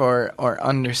appreciative or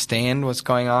understand what's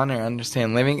going on or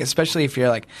understand living, especially if you're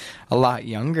like a lot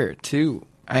younger too.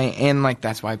 And like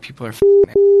that's why people are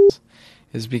f***ing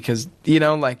is because you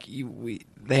know like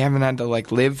they haven't had to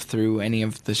like live through any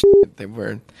of the shit that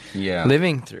we're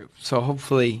living through. So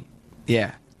hopefully,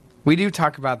 we do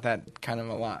talk about that kind of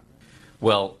a lot.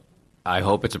 Well, I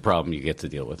hope it's a problem you get to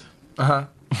deal with. I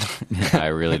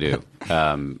really do.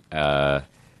 I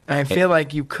feel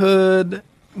like you could.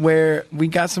 We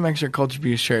got some extra Culture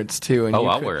Abuse shirts too. And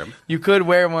I'll wear them. You could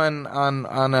wear one on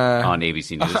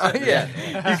ABC News. You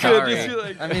Sorry.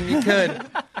 could. I mean, you could.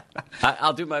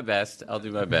 I'll do my best.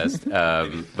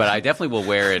 But I definitely will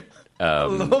wear it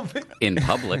in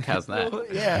public. How's that?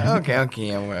 Yeah. Okay.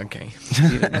 Okay.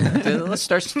 Let's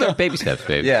start baby steps,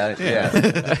 baby.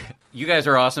 Yeah. You guys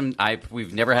are awesome.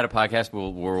 We've never had a podcast where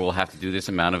we'll have to do this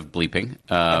amount of bleeping.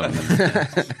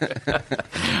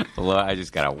 I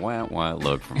just got a wah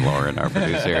look from Lauren, our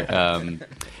producer.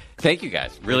 Thank you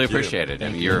guys. Really appreciate it.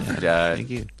 Thank you. Thank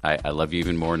you. I love you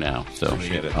even more now. So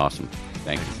appreciate it. Awesome.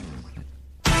 Thank you.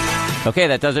 Okay,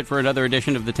 that does it for another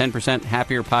edition of the 10%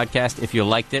 Happier podcast. If you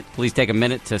liked it, please take a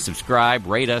minute to subscribe,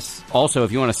 rate us. Also,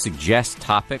 if you want to suggest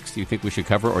topics you think we should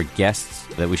cover or guests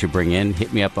that we should bring in,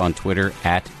 hit me up on Twitter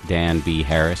at Dan B.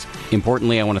 Harris.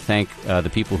 Importantly, I want to thank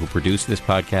the people who produce this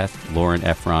podcast, Lauren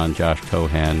Efron, Josh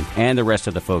Cohan, and the rest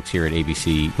of the folks here at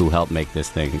ABC who helped make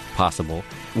this thing possible.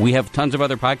 We have tons of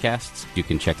other podcasts. You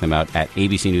can check them out at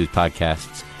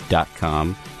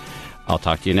abcnewspodcasts.com. I'll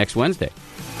talk to you next Wednesday.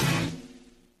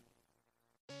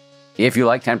 If you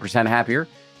like 10% Happier,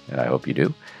 and I hope you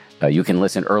do, you can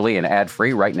listen early and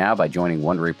ad-free right now by joining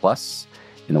Wondery Plus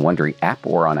in the Wondery app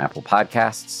or on Apple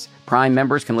Podcasts. Prime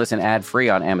members can listen ad-free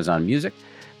on Amazon Music.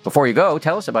 Before you go,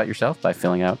 tell us about yourself by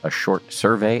filling out a short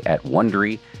survey at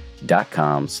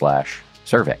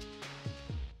Wondery.com/survey.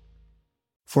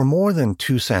 For more than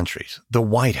 2 centuries, the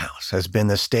White House has been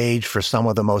the stage for some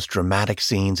of the most dramatic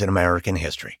scenes in American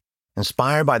history.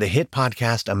 Inspired by the hit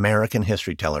podcast American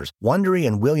History Tellers, Wondery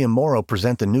and William Morrow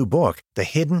present the new book, The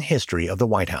Hidden History of the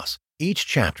White House. Each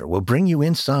chapter will bring you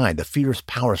inside the fierce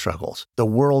power struggles, the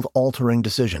world-altering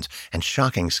decisions, and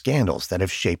shocking scandals that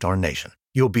have shaped our nation.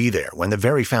 You'll be there when the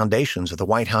very foundations of the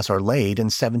White House are laid in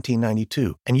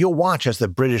 1792, and you'll watch as the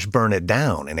British burn it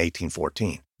down in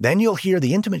 1814. Then you'll hear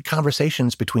the intimate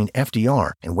conversations between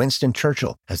FDR and Winston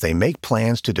Churchill as they make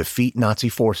plans to defeat Nazi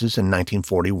forces in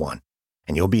 1941.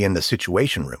 And you'll be in the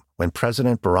Situation Room when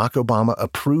President Barack Obama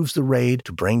approves the raid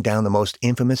to bring down the most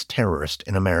infamous terrorist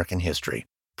in American history.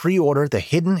 Pre-order The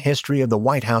Hidden History of the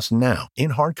White House now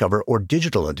in hardcover or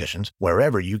digital editions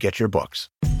wherever you get your books.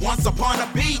 Once upon a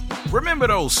beat. Remember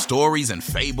those stories and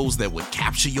fables that would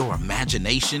capture your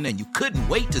imagination and you couldn't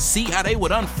wait to see how they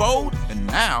would unfold? And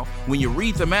now, when you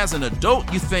read them as an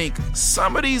adult, you think,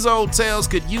 some of these old tales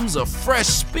could use a fresh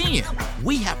spin.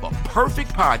 We have a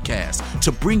perfect podcast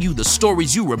to bring you the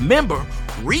stories you remember,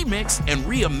 remix, and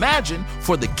reimagine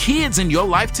for the kids in your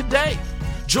life today.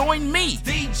 Join me,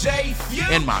 DJ Few,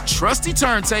 and my trusty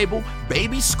turntable,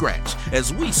 Baby Scratch,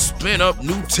 as we spin up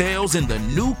new tales in the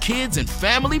New Kids and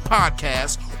Family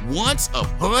podcast, Once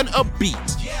Upon a Beat.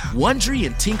 Wondery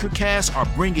and Tinkercast are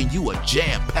bringing you a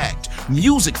jam-packed,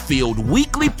 music-filled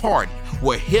weekly party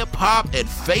where hip-hop and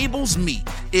fables meet.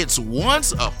 It's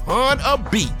Once Upon a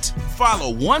Beat.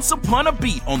 Follow Once Upon a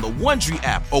Beat on the Wondery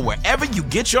app or wherever you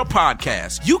get your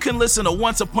podcasts. You can listen to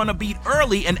Once Upon a Beat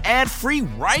early and ad-free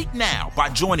right now by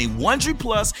joining Wondery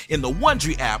Plus in the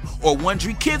Wondery app or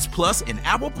Wondery Kids Plus in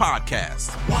Apple Podcasts.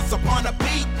 Once Upon a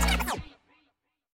Beat.